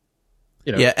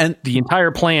and the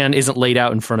entire plan isn't laid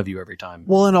out in front of you every time.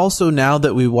 Well, and also now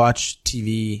that we watch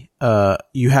TV,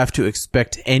 you have to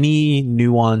expect any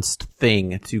nuanced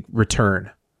thing to return.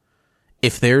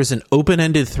 If there's an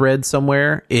open-ended thread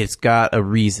somewhere, it's got a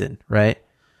reason, right?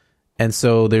 And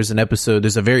so there's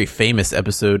a very famous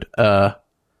episode, the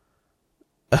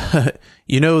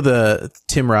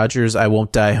Tim Rogers, I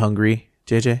Won't Die Hungry,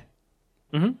 JJ?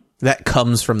 Mm-hmm. That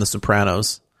comes from The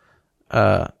Sopranos,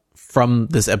 from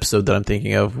this episode that I'm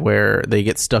thinking of where they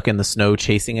get stuck in the snow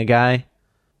chasing a guy.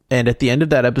 And at the end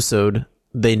of that episode,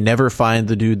 they never find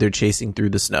the dude they're chasing through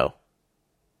the snow.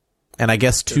 And I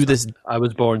guess I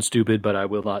was born stupid, but I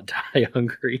will not die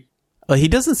hungry. He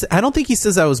doesn't. I don't think he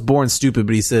says I was born stupid,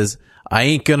 but he says I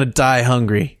ain't gonna die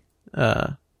hungry.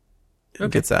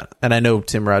 Gets that, and I know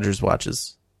Tim Rogers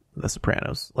watches The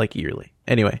Sopranos like yearly.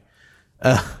 Anyway,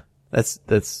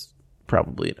 that's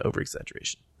probably an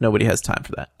over-exaggeration. Nobody has time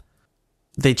for that.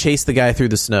 They chase the guy through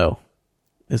the snow.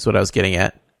 Is what I was getting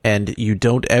at, and you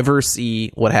don't ever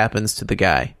see what happens to the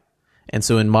guy. And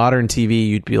so in modern TV,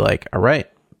 you'd be like, all right,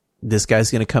 this guy's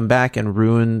going to come back and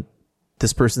ruin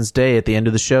this person's day at the end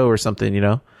of the show or something,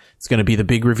 It's going to be the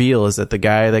big reveal is that the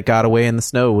guy that got away in the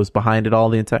snow was behind it all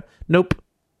the entire... Nope.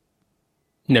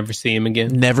 Never see him again.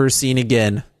 Never seen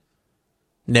again.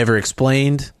 Never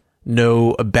explained.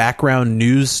 No background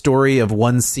news story of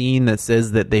one scene that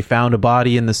says that they found a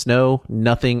body in the snow.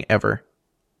 Nothing ever.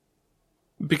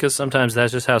 Because sometimes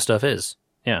that's just how stuff is.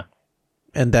 Yeah.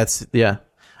 And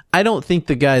I don't think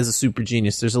the guy's a super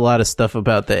genius. There's a lot of stuff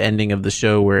about the ending of the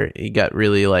show where he got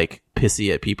really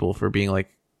pissy at people for being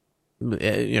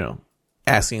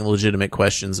asking legitimate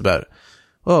questions about,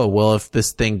 oh, well, if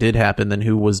this thing did happen, then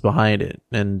who was behind it?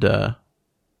 And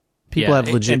people have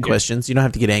legit questions. You don't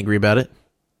have to get angry about it.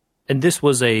 And this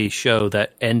was a show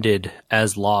that ended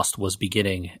as Lost was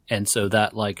beginning. And so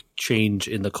that change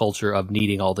in the culture of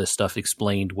needing all this stuff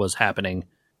explained was happening.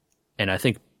 And I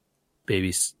think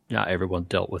maybe not everyone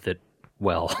dealt with it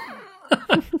well.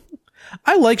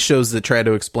 I like shows that try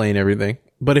to explain everything.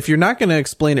 But if you're not going to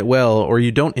explain it well or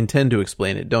you don't intend to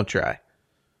explain it, don't try.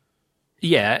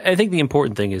 Yeah, I think the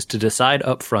important thing is to decide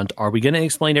up front, are we going to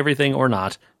explain everything or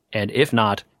not? And if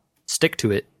not, stick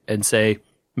to it and say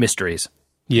mysteries.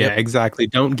 Yeah, exactly.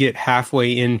 Don't get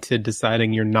halfway into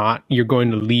deciding you're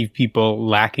going to leave people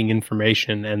lacking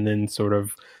information and then sort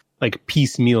of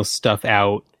piecemeal stuff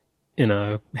out in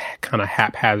a kind of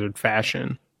haphazard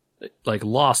fashion.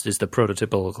 Lost is the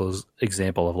prototypical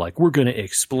example of we're going to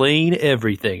explain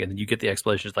everything. And then you get the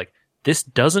explanation. It's this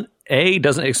doesn't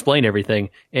explain everything,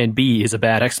 and B is a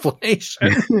bad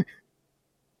explanation.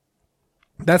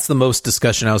 That's the most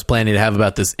discussion I was planning to have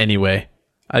about this anyway.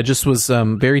 I just was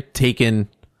very taken.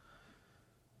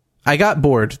 I got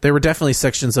bored. There were definitely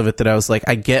sections of it that I was like,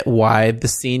 I get why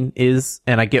this scene is,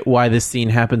 and I get why this scene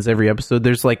happens every episode.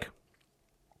 There's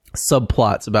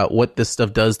subplots about what this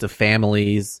stuff does to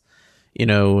families,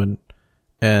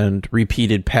 and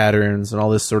repeated patterns and all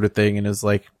this sort of thing. And it's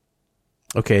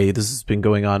okay, this has been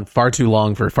going on far too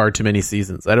long for far too many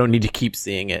seasons. I don't need to keep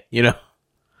seeing it,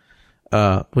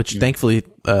 which thankfully,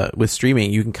 with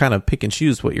streaming, you can kind of pick and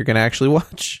choose what you're going to actually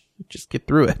watch. Just get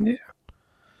through it.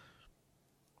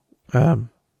 Yeah.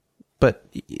 But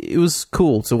it was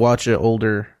cool to watch an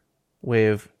older way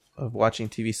of watching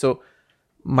TV. So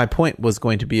my point was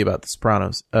going to be about The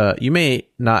Sopranos. You may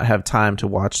not have time to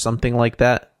watch something like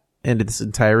that in its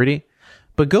entirety,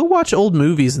 but go watch old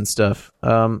movies and stuff.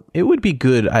 It would be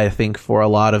good, I think, for a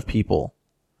lot of people.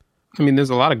 I mean, there's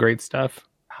a lot of great stuff.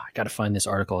 I got to find this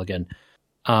article again.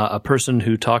 A person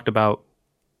who talked about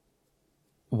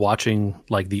watching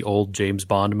the old James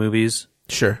Bond movies.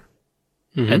 Sure.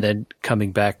 Mm-hmm. And then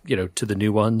coming back, to the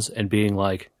new ones and being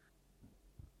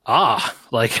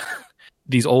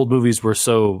these old movies were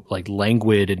so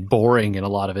languid and boring in a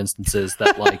lot of instances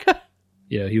that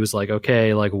he was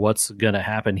okay, what's gonna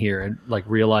happen here? And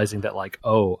realizing that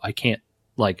oh, I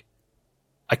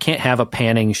I can't have a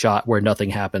panning shot where nothing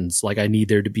happens. Like I need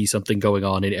there to be something going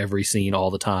on in every scene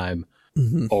all the time.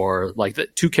 Or like the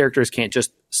two characters can't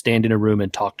just stand in a room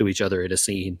and talk to each other in a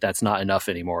scene. That's not enough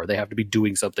anymore. They have to be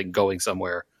doing something, going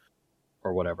somewhere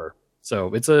or whatever.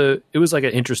 So it was like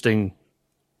an interesting,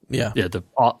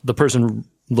 the person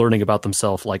learning about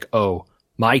themselves, like, oh,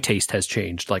 my taste has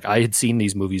changed. Like I had seen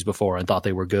these movies before and thought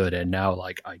they were good. And now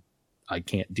like I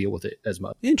can't deal with it as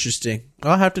much. Interesting.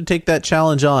 I'll have to take that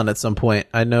challenge on at some point.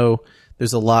 I know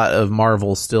there's a lot of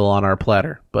Marvel still on our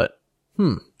platter, but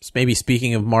maybe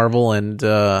speaking of Marvel and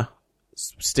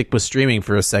stick with streaming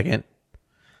for a second.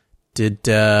 Did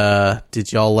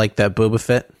y'all like that Boba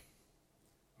Fett?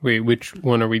 Wait, which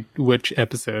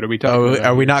episode are we talking about?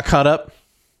 Are we not caught up?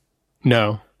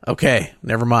 No. Okay,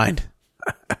 never mind.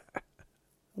 I'm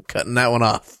cutting that one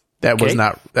off. That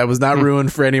was not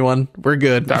ruined for anyone. We're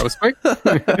good. That was quick.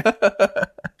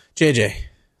 JJ,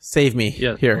 save me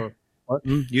here. What?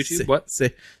 YouTube? What?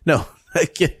 No.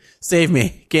 Save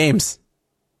me. Games.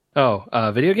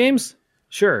 Oh, video games?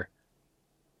 Sure.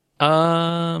 There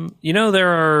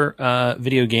are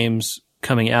video games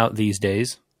coming out these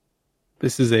days.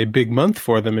 This is a big month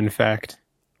for them, in fact.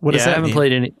 What does that I haven't mean?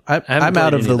 played any. I'm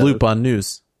out of the loop on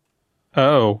news.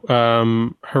 Oh,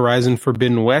 Horizon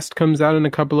Forbidden West comes out in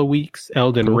a couple of weeks.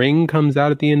 Elden Ring comes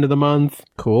out at the end of the month.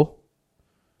 Cool.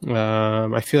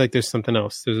 I feel like there's something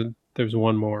else. There's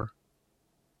one more.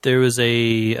 There was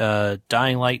a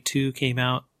Dying Light 2 came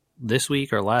out this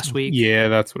week or last week. Yeah,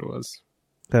 that's what it was.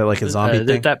 That like a zombie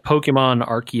thing? That Pokemon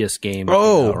Arceus game.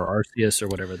 Or Arceus or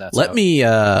whatever that's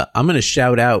I'm going to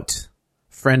shout out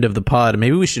friend of the pod.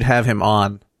 Maybe we should have him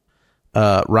on.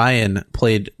 Ryan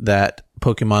played that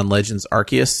Pokemon Legends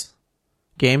Arceus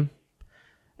game,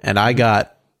 and I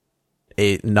got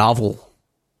a novel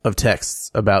of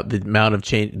texts about the amount of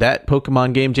change. That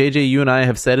Pokemon game, JJ, you and I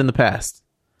have said in the past,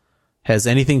 has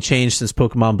anything changed since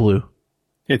Pokemon Blue?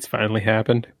 It's finally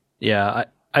happened. Yeah,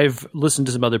 I've listened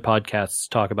to some other podcasts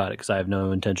talk about it because I have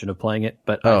no intention of playing it,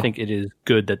 but I think it is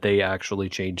good that they actually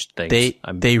changed things.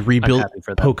 They rebuilt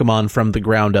Pokemon from the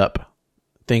ground up.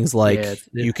 Things like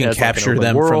you can capture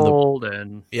them from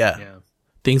the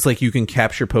things like you can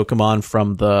capture Pokemon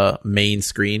from the main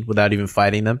screen without even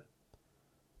fighting them.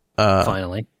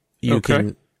 Finally, you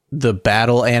can. The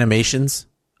battle animations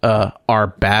are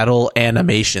battle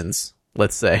animations.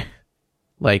 Let's say,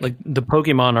 like the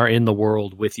Pokemon are in the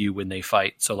world with you when they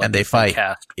fight. So like and they fight,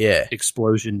 cast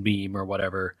explosion beam or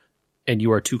whatever, and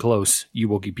you are too close, you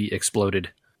will be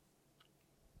exploded.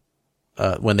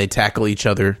 When they tackle each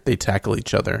other, they tackle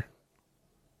each other.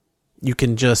 You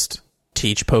can just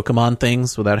teach Pokemon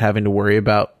things without having to worry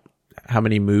about how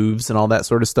many moves and all that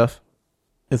sort of stuff.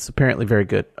 It's apparently very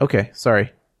good. Okay,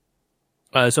 sorry.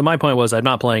 So my point was I'm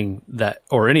not playing that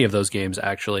or any of those games,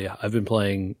 actually. I've been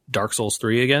playing Dark Souls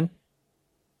 3 again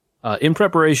in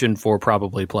preparation for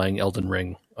probably playing Elden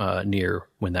Ring near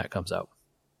when that comes out.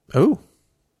 Oh.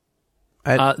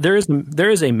 There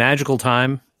is a magical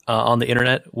time on the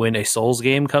internet when a Souls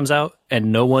game comes out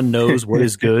and no one knows what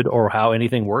is good or how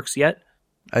anything works yet.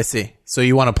 I see. So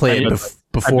you want to play it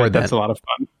before that? That's a lot of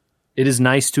fun. It is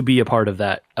nice to be a part of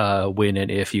that when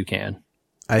and if you can.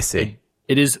 I see.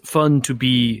 It is fun to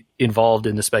be involved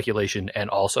in the speculation and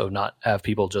also not have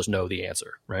people just know the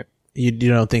answer, right? You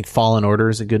don't think Fallen Order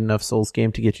is a good enough Souls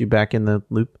game to get you back in the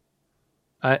loop?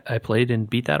 I played and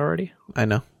beat that already. I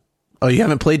know. Oh, you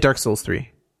haven't played Dark Souls 3?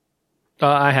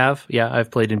 I have. Yeah,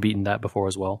 I've played and beaten that before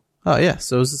as well. Oh, yeah.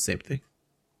 So it's the same thing.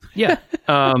 Yeah.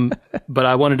 But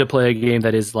I wanted to play a game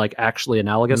that is like actually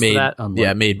analogous to that.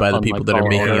 Made by the people that are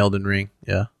making Elden Ring.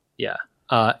 Yeah. Yeah.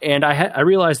 And I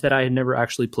realized that I had never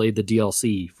actually played the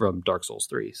DLC from Dark Souls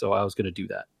 3, so I was going to do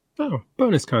that. Oh,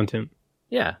 bonus content.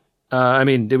 Yeah. I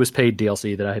mean, it was paid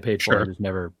DLC that I had paid for. I just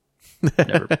never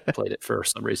played it for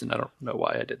some reason. I don't know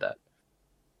why I did that.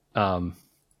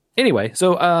 Anyway,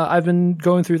 so I've been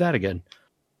going through that again.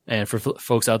 And for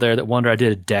folks out there that wonder, I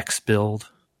did a Dex build.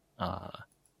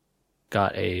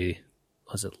 Got a,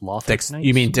 was it Lothric?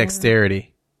 You mean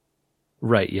dexterity?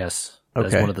 Right, yes.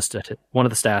 That's one of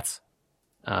the stats.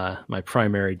 My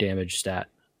primary damage stat.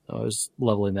 I was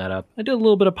leveling that up. I did a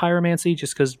little bit of pyromancy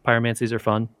just because pyromancies are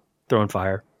fun. Throwing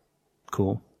fire.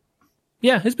 Cool.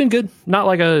 Yeah, it's been good. Not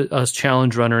like a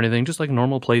challenge run or anything, just like a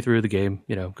normal playthrough of the game,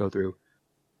 go through.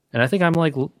 And I think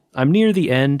I'm near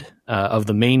the end of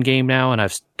the main game now, and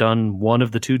I've done one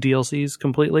of the 2 DLCs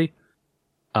completely.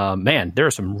 Man, there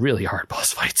are some really hard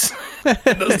boss fights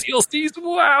in those DLCs.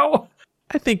 Wow.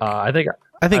 I think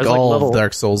all all of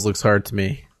Dark Souls looks hard to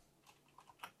me.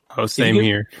 Oh, same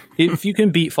here. If you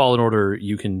can beat Fallen Order,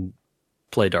 you can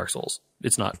play Dark Souls.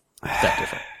 It's not that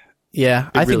different. Yeah,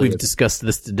 I think really we've is. discussed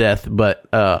this to death, but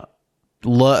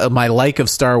my like of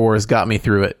Star Wars got me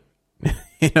through it.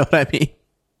 You know what I mean?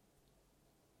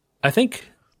 I think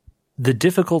the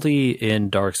difficulty in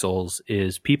Dark Souls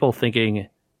is people thinking,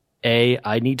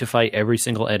 I need to fight every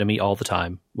single enemy all the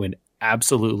time, when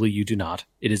absolutely you do not.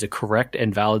 It is a correct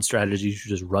and valid strategy to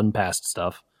just run past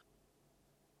stuff.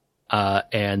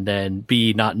 And then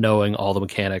B, not knowing all the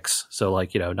mechanics. So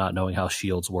like, not knowing how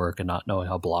shields work and not knowing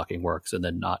how blocking works, and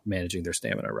then not managing their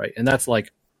stamina right. And that's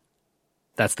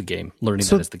the game. Learning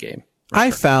that is the game. I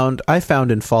found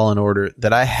in Fallen Order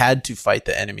that I had to fight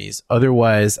the enemies.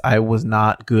 Otherwise, I was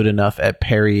not good enough at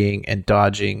parrying and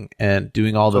dodging and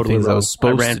doing all the things I was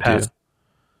supposed to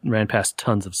do. Ran past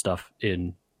tons of stuff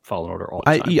in Fallen Order all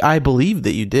the time. I believe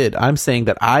that you did. I'm saying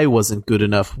that I wasn't good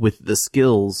enough with the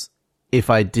skills if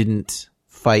I didn't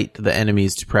fight the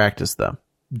enemies to practice them.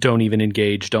 Don't even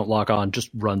engage, don't lock on, just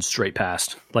run straight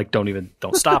past. Like, don't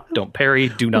stop, don't parry,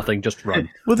 do nothing, just run.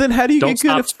 Well, then how do you Don't get good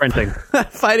stop at sprinting.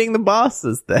 fighting the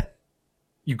bosses then?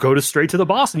 You go straight to the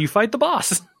boss and you fight the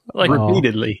boss. Like,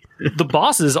 Repeatedly. the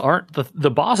bosses aren't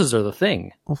the bosses are the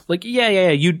thing. Like, yeah.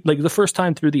 You like the first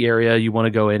time through the area, you want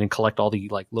to go in and collect all the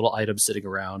like little items sitting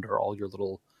around, or all your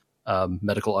little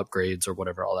medical upgrades or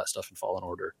whatever, all that stuff in Fallen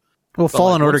Order. Well, But,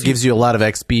 Fallen like, Order once gives you a lot of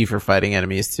XP for fighting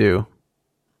enemies too.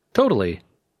 Totally.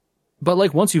 But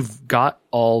like once you've got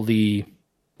all the,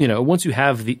 once you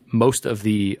have the most of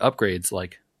the upgrades,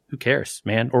 like who cares,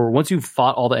 man? Or once you've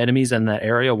fought all the enemies in that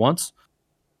area once,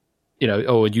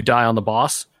 and you die on the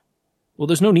boss. Well,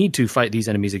 there's no need to fight these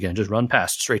enemies again. Just run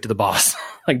past straight to the boss.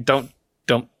 Like don't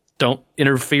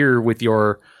interfere with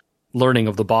your learning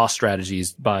of the boss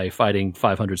strategies by fighting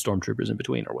 500 stormtroopers in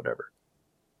between or whatever.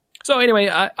 So anyway,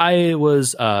 I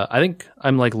was I think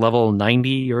I'm like level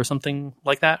 90 or something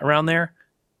like that around there.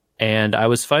 And I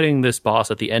was fighting this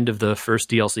boss at the end of the first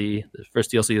DLC. The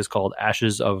first DLC is called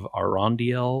Ashes of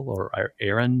Arundel or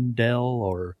Arendelle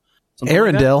or something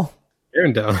like that. Arendelle.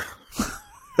 Arendelle.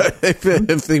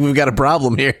 I think we've got a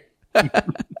problem here.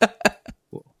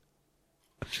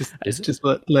 Just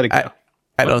let it go.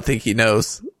 I don't think he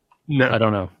knows. No. I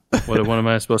don't know. What am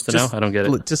I supposed to know? I don't get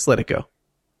it. Just let it go.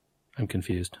 I'm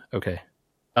confused. Okay.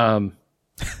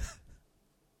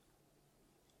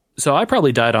 So I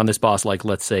probably died on this boss like,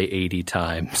 let's say 80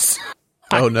 times.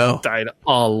 Oh no. Died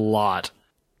a lot.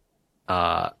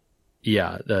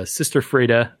 Yeah, the Sister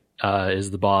Freda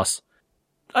is the boss.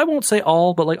 I won't say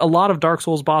all, but like a lot of Dark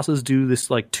Souls bosses do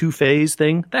this like 2-phase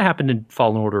thing. That happened in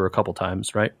Fallen Order a couple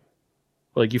times, right?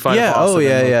 Like you fight a boss, and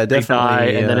then, like, they definitely. die,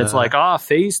 and then it's like,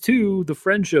 phase 2, the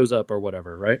friend shows up or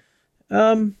whatever, right?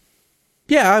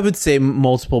 Yeah, I would say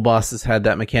multiple bosses had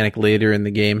that mechanic later in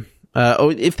the game.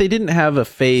 If they didn't have a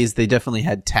phase, they definitely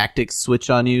had tactics switch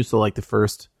on you. So like the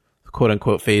first quote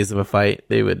unquote phase of a fight,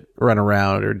 they would run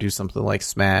around or do something like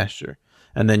smash,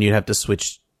 and then you'd have to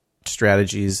switch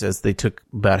strategies as they took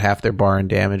about half their bar in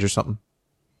damage or something.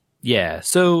 Yeah.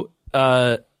 So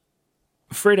Freda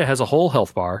has a whole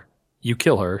health bar. You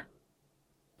kill her,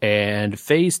 and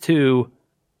phase 2,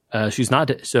 she's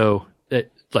not. So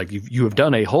like you have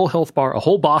done a whole health bar, a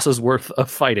whole boss's worth of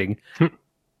fighting.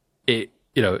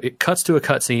 It cuts to a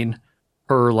cutscene.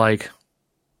 Her like,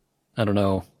 I don't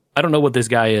know what this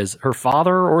guy is. Her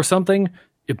father or something.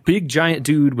 A big giant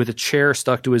dude with a chair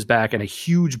stuck to his back and a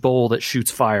huge bowl that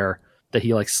shoots fire that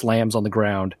he like slams on the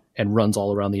ground and runs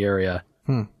all around the area.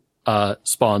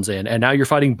 Spawns in, and now you're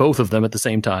fighting both of them at the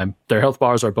same time. Their health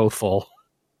bars are both full.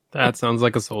 That sounds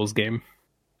like a Souls game.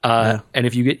 And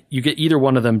if you get either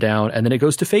one of them down, and then it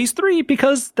goes to phase 3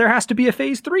 because there has to be a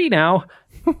phase 3 now.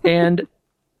 And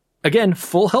again,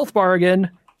 full health bar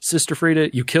again. Sister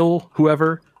Freda, you kill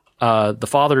whoever. The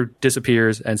father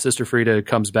disappears, and Sister Freda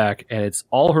comes back, and it's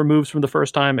all her moves from the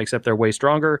first time, except they're way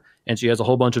stronger. And she has a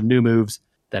whole bunch of new moves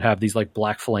that have these like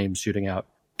black flames shooting out.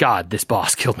 God, this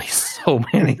boss killed me so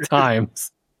many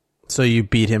times. So you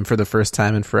beat him for the first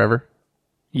time in forever?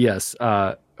 Yes,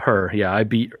 her. Yeah, I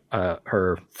beat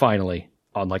her finally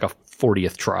on like a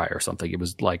 40th try or something. It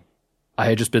was like I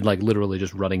had just been like literally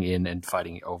just running in and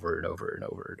fighting over and over and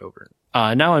over and over.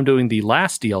 Now I'm doing the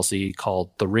last DLC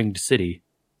called The Ringed City.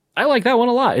 I like that one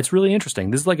a lot. It's really interesting.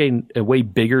 This is like a way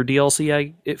bigger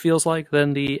DLC, it feels like,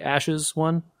 than the Ashes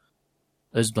one.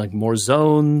 There's like more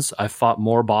zones. I fought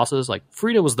more bosses. Like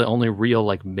Freda was the only real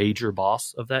like major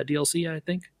boss of that DLC, I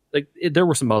think. Like there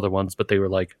were some other ones, but they were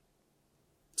like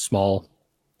small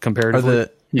comparatively.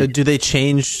 Do they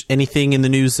change anything in the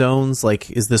new zones?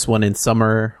 Like, is this one in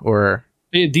summer or?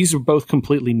 These are both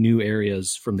completely new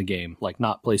areas from the game, like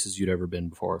not places you'd ever been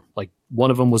before. Like one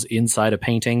of them was inside a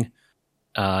painting,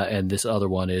 and this other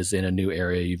one is in a new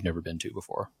area you've never been to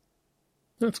before.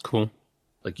 That's cool.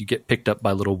 Like you get picked up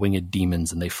by little winged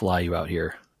demons and they fly you out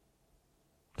here.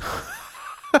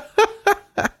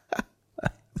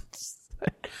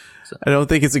 I don't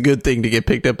think it's a good thing to get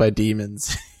picked up by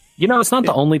demons. You know, it's not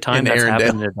the only time that's Arendelle.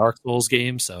 happened in a Dark Souls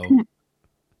game, so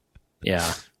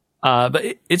yeah.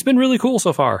 But it's been really cool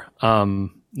so far. I've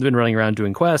been running around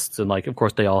doing quests, and like, of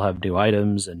course, they all have new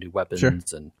items and new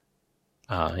weapons and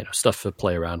stuff to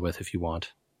play around with if you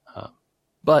want.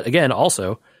 But again,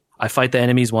 also, I fight the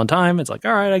enemies one time. It's like,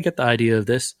 all right, I get the idea of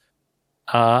this.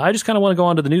 I just kind of want to go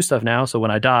on to the new stuff now. So when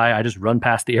I die, I just run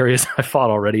past the areas I fought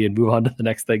already and move on to the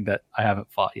next thing that I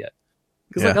haven't fought yet.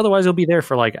 Because like otherwise, you'll be there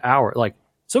for like hours. Like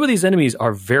some of these enemies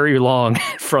are very long,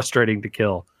 frustrating to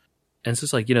kill. And it's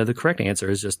just like, the correct answer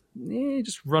is just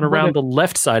run around the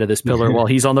left side of this pillar while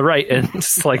he's on the right and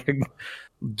just like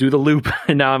do the loop.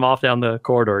 And now I'm off down the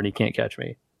corridor and he can't catch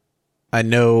me. I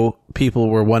know people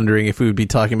were wondering if we would be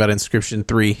talking about Inscription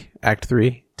 3, Act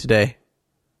 3 today.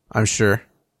 I'm sure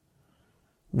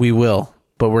we will,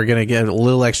 but we're going to get a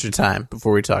little extra time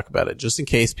before we talk about it, just in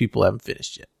case people haven't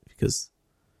finished yet, because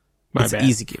it's an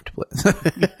easy game to play.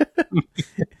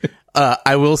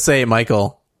 I will say,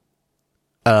 Michael,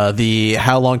 the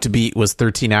How Long to Beat was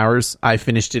 13 hours. I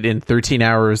finished it in 13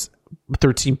 hours,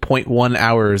 13.1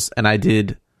 hours, and I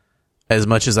did as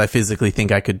much as I physically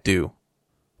think I could do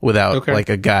without like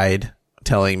a guide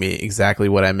telling me exactly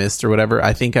what I missed or whatever.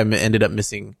 I think I ended up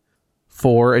missing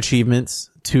 4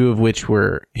 achievements, 2 of which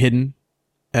were hidden.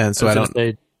 And so I don't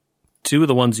say 2 of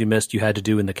the ones you missed you had to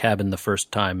do in the cabin the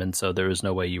first time, and so there was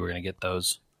no way you were going to get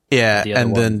those. Yeah,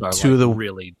 and then 2 of the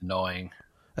really annoying.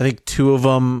 I think 2 of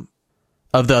them,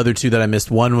 of the other 2 that I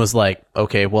missed, one was like,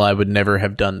 okay, well, I would never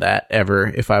have done that ever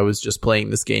if I was just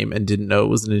playing this game and didn't know it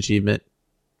was an achievement.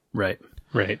 Right.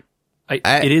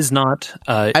 It is not.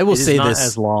 I will say not this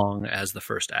as long as the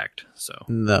first act. So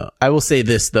no, I will say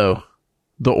this though: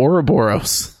 the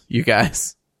Ouroboros, you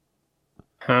guys.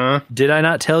 Huh? Did I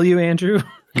not tell you, Andrew?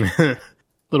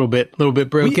 little bit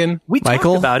broken. We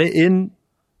Michael? talked about it in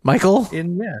Michael.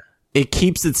 It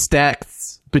keeps its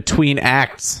stacks between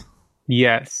acts.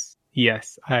 Yes,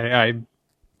 I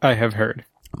have heard.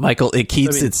 Michael, it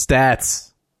keeps its stats.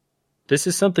 This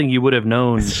is something you would have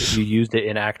known if you used it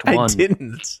in Act 1. I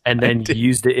didn't. And then you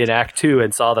used it in Act 2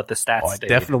 and saw that the stats I stayed.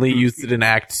 definitely used it in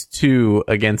Act 2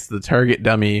 against the target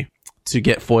dummy to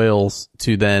get foils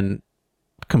to then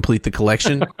complete the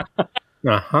collection.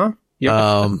 Uh-huh.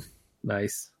 Yep.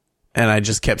 Nice. And I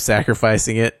just kept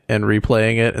sacrificing it and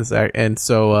replaying it. And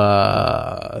so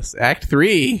Act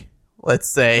 3,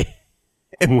 let's say.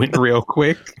 Went real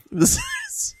quick.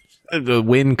 The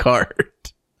win card.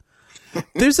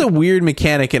 There's a weird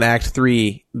mechanic in Act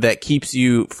 3 that keeps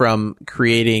you from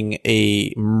creating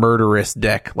a murderous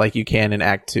deck like you can in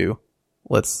Act 2.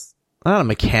 Not a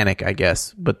mechanic, I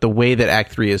guess, but the way that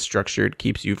Act 3 is structured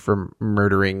keeps you from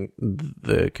murdering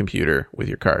the computer with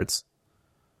your cards.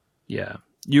 Yeah.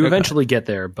 You eventually get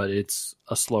there, but it's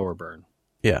a slower burn.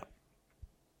 Yeah.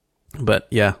 But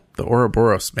yeah, the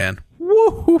Ouroboros, man.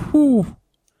 Woo-hoo-hoo.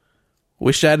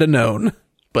 Wish I'd have known.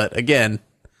 But again,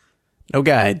 no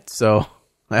guide, so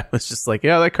I was just like,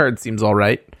 yeah, that card seems all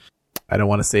right. I don't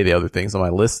want to say the other things on my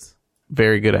list.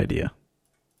 Very good idea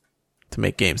to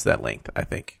make games that length, I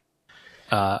think.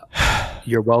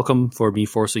 You're welcome for me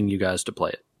forcing you guys to play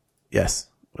it. Yes.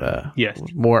 Yes.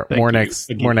 More next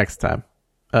time.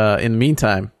 In the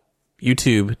meantime,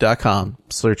 youtube.com,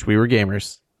 search We Were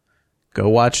Gamers. Go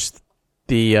watch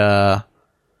the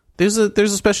there's a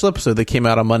special episode that came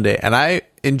out on Monday, and I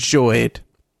enjoyed.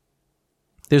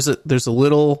 There's a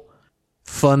little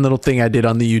fun little thing I did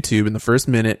on the YouTube in the first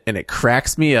minute, and it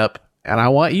cracks me up, and I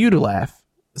want you to laugh.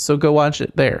 So go watch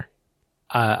it there.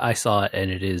 I saw it, and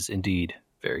it is indeed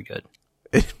very good.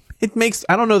 It makes,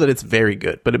 I don't know that it's very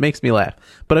good, but it makes me laugh.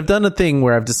 But I've done a thing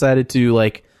where I've decided to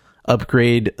like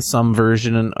upgrade some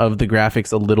version of the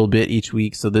graphics a little bit each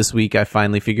week. So this week I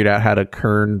finally figured out how to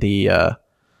kern the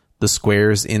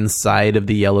squares inside of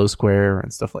the yellow square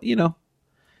and stuff like,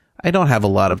 I don't have a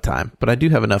lot of time, but I do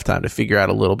have enough time to figure out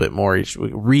a little bit more each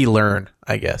week, relearn,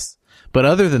 I guess. But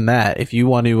other than that, if you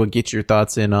want to get your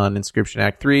thoughts in on Inscription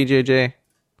Act 3, JJ,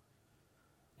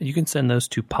 you can send those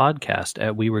to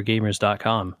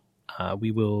podcast@weweregamers.com. We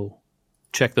will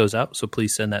check those out, so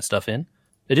please send that stuff in.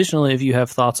 Additionally, if you have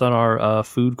thoughts on our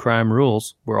food crime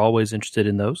rules, we're always interested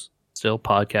in those. Still,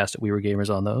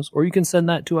 podcast@weweregamers on those. Or you can send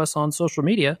that to us on social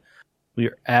media.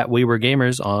 We're at We Were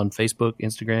Gamers on Facebook,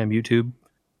 Instagram, YouTube.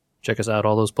 Check us out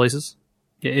all those places.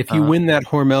 Yeah, if you win that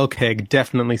Hormel keg,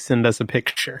 definitely send us a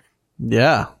picture.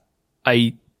 Yeah.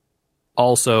 I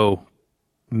also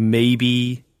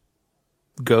maybe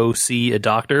go see a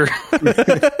doctor.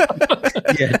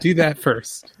 Yeah, do that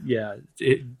first. Yeah.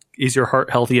 Is your heart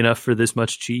healthy enough for this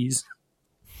much cheese?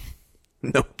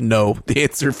 No. The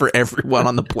answer for everyone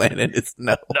on the planet is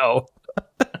no. No.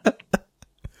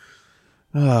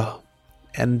 Oh.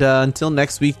 And until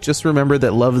next week, just remember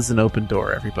that love is an open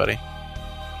door, everybody.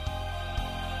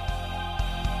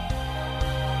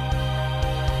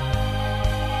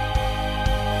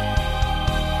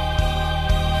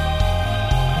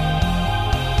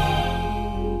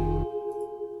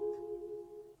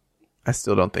 I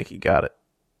still don't think he got it.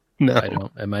 No, I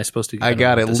don't. Am I supposed to? I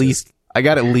got at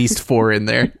least 4 in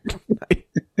there.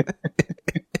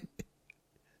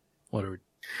 What are we?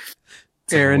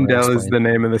 Arendelle is the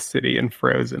name of the city in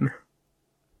Frozen.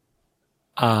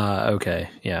 Okay.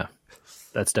 Yeah.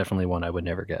 That's definitely one I would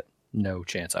never get. No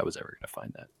chance I was ever going to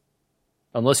find that.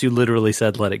 Unless you literally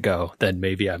said let it go, then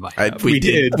maybe I might have. We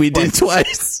did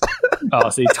twice. Oh,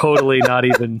 see, totally not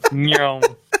even.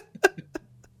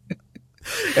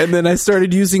 And then I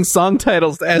started using song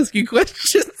titles to ask you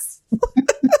questions.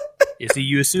 You see,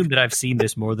 you assume that I've seen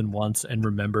this more than once and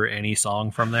remember any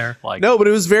song from there. Like, No, but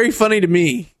it was very funny to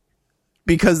me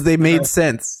because they made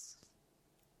sense.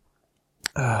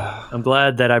 I'm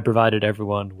glad that I provided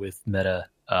everyone with meta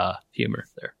humor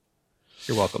there.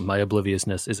 You're welcome. My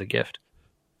obliviousness is a gift.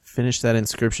 Finish that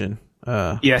inscription.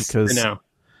 Yes, because I know.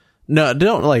 No,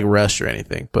 don't like rush or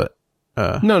anything, but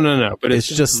No. But it's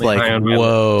just definitely like, high on my list.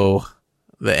 whoa,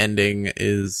 the ending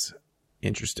is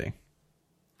interesting.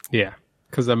 Yeah,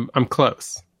 because I'm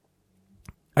close.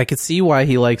 I could see why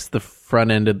he likes the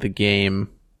front end of the game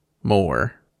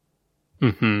more.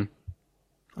 Mm-hmm.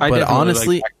 But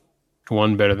honestly, like Act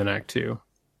 1 better than Act 2.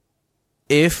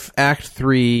 if Act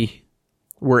 3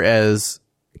 were as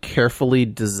carefully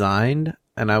designed,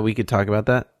 and we could talk about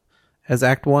that, as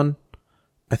Act 1,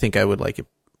 I think I would like it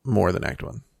more than Act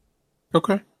 1.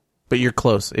 Okay. But you're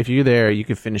close. If you're there, you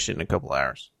could finish it in a couple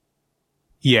hours.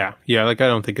 Yeah. Like I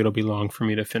don't think it'll be long for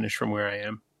me to finish from where I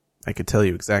am. I could tell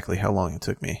you exactly how long it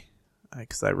took me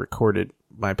because I recorded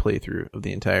my playthrough of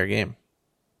the entire game.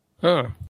 Oh,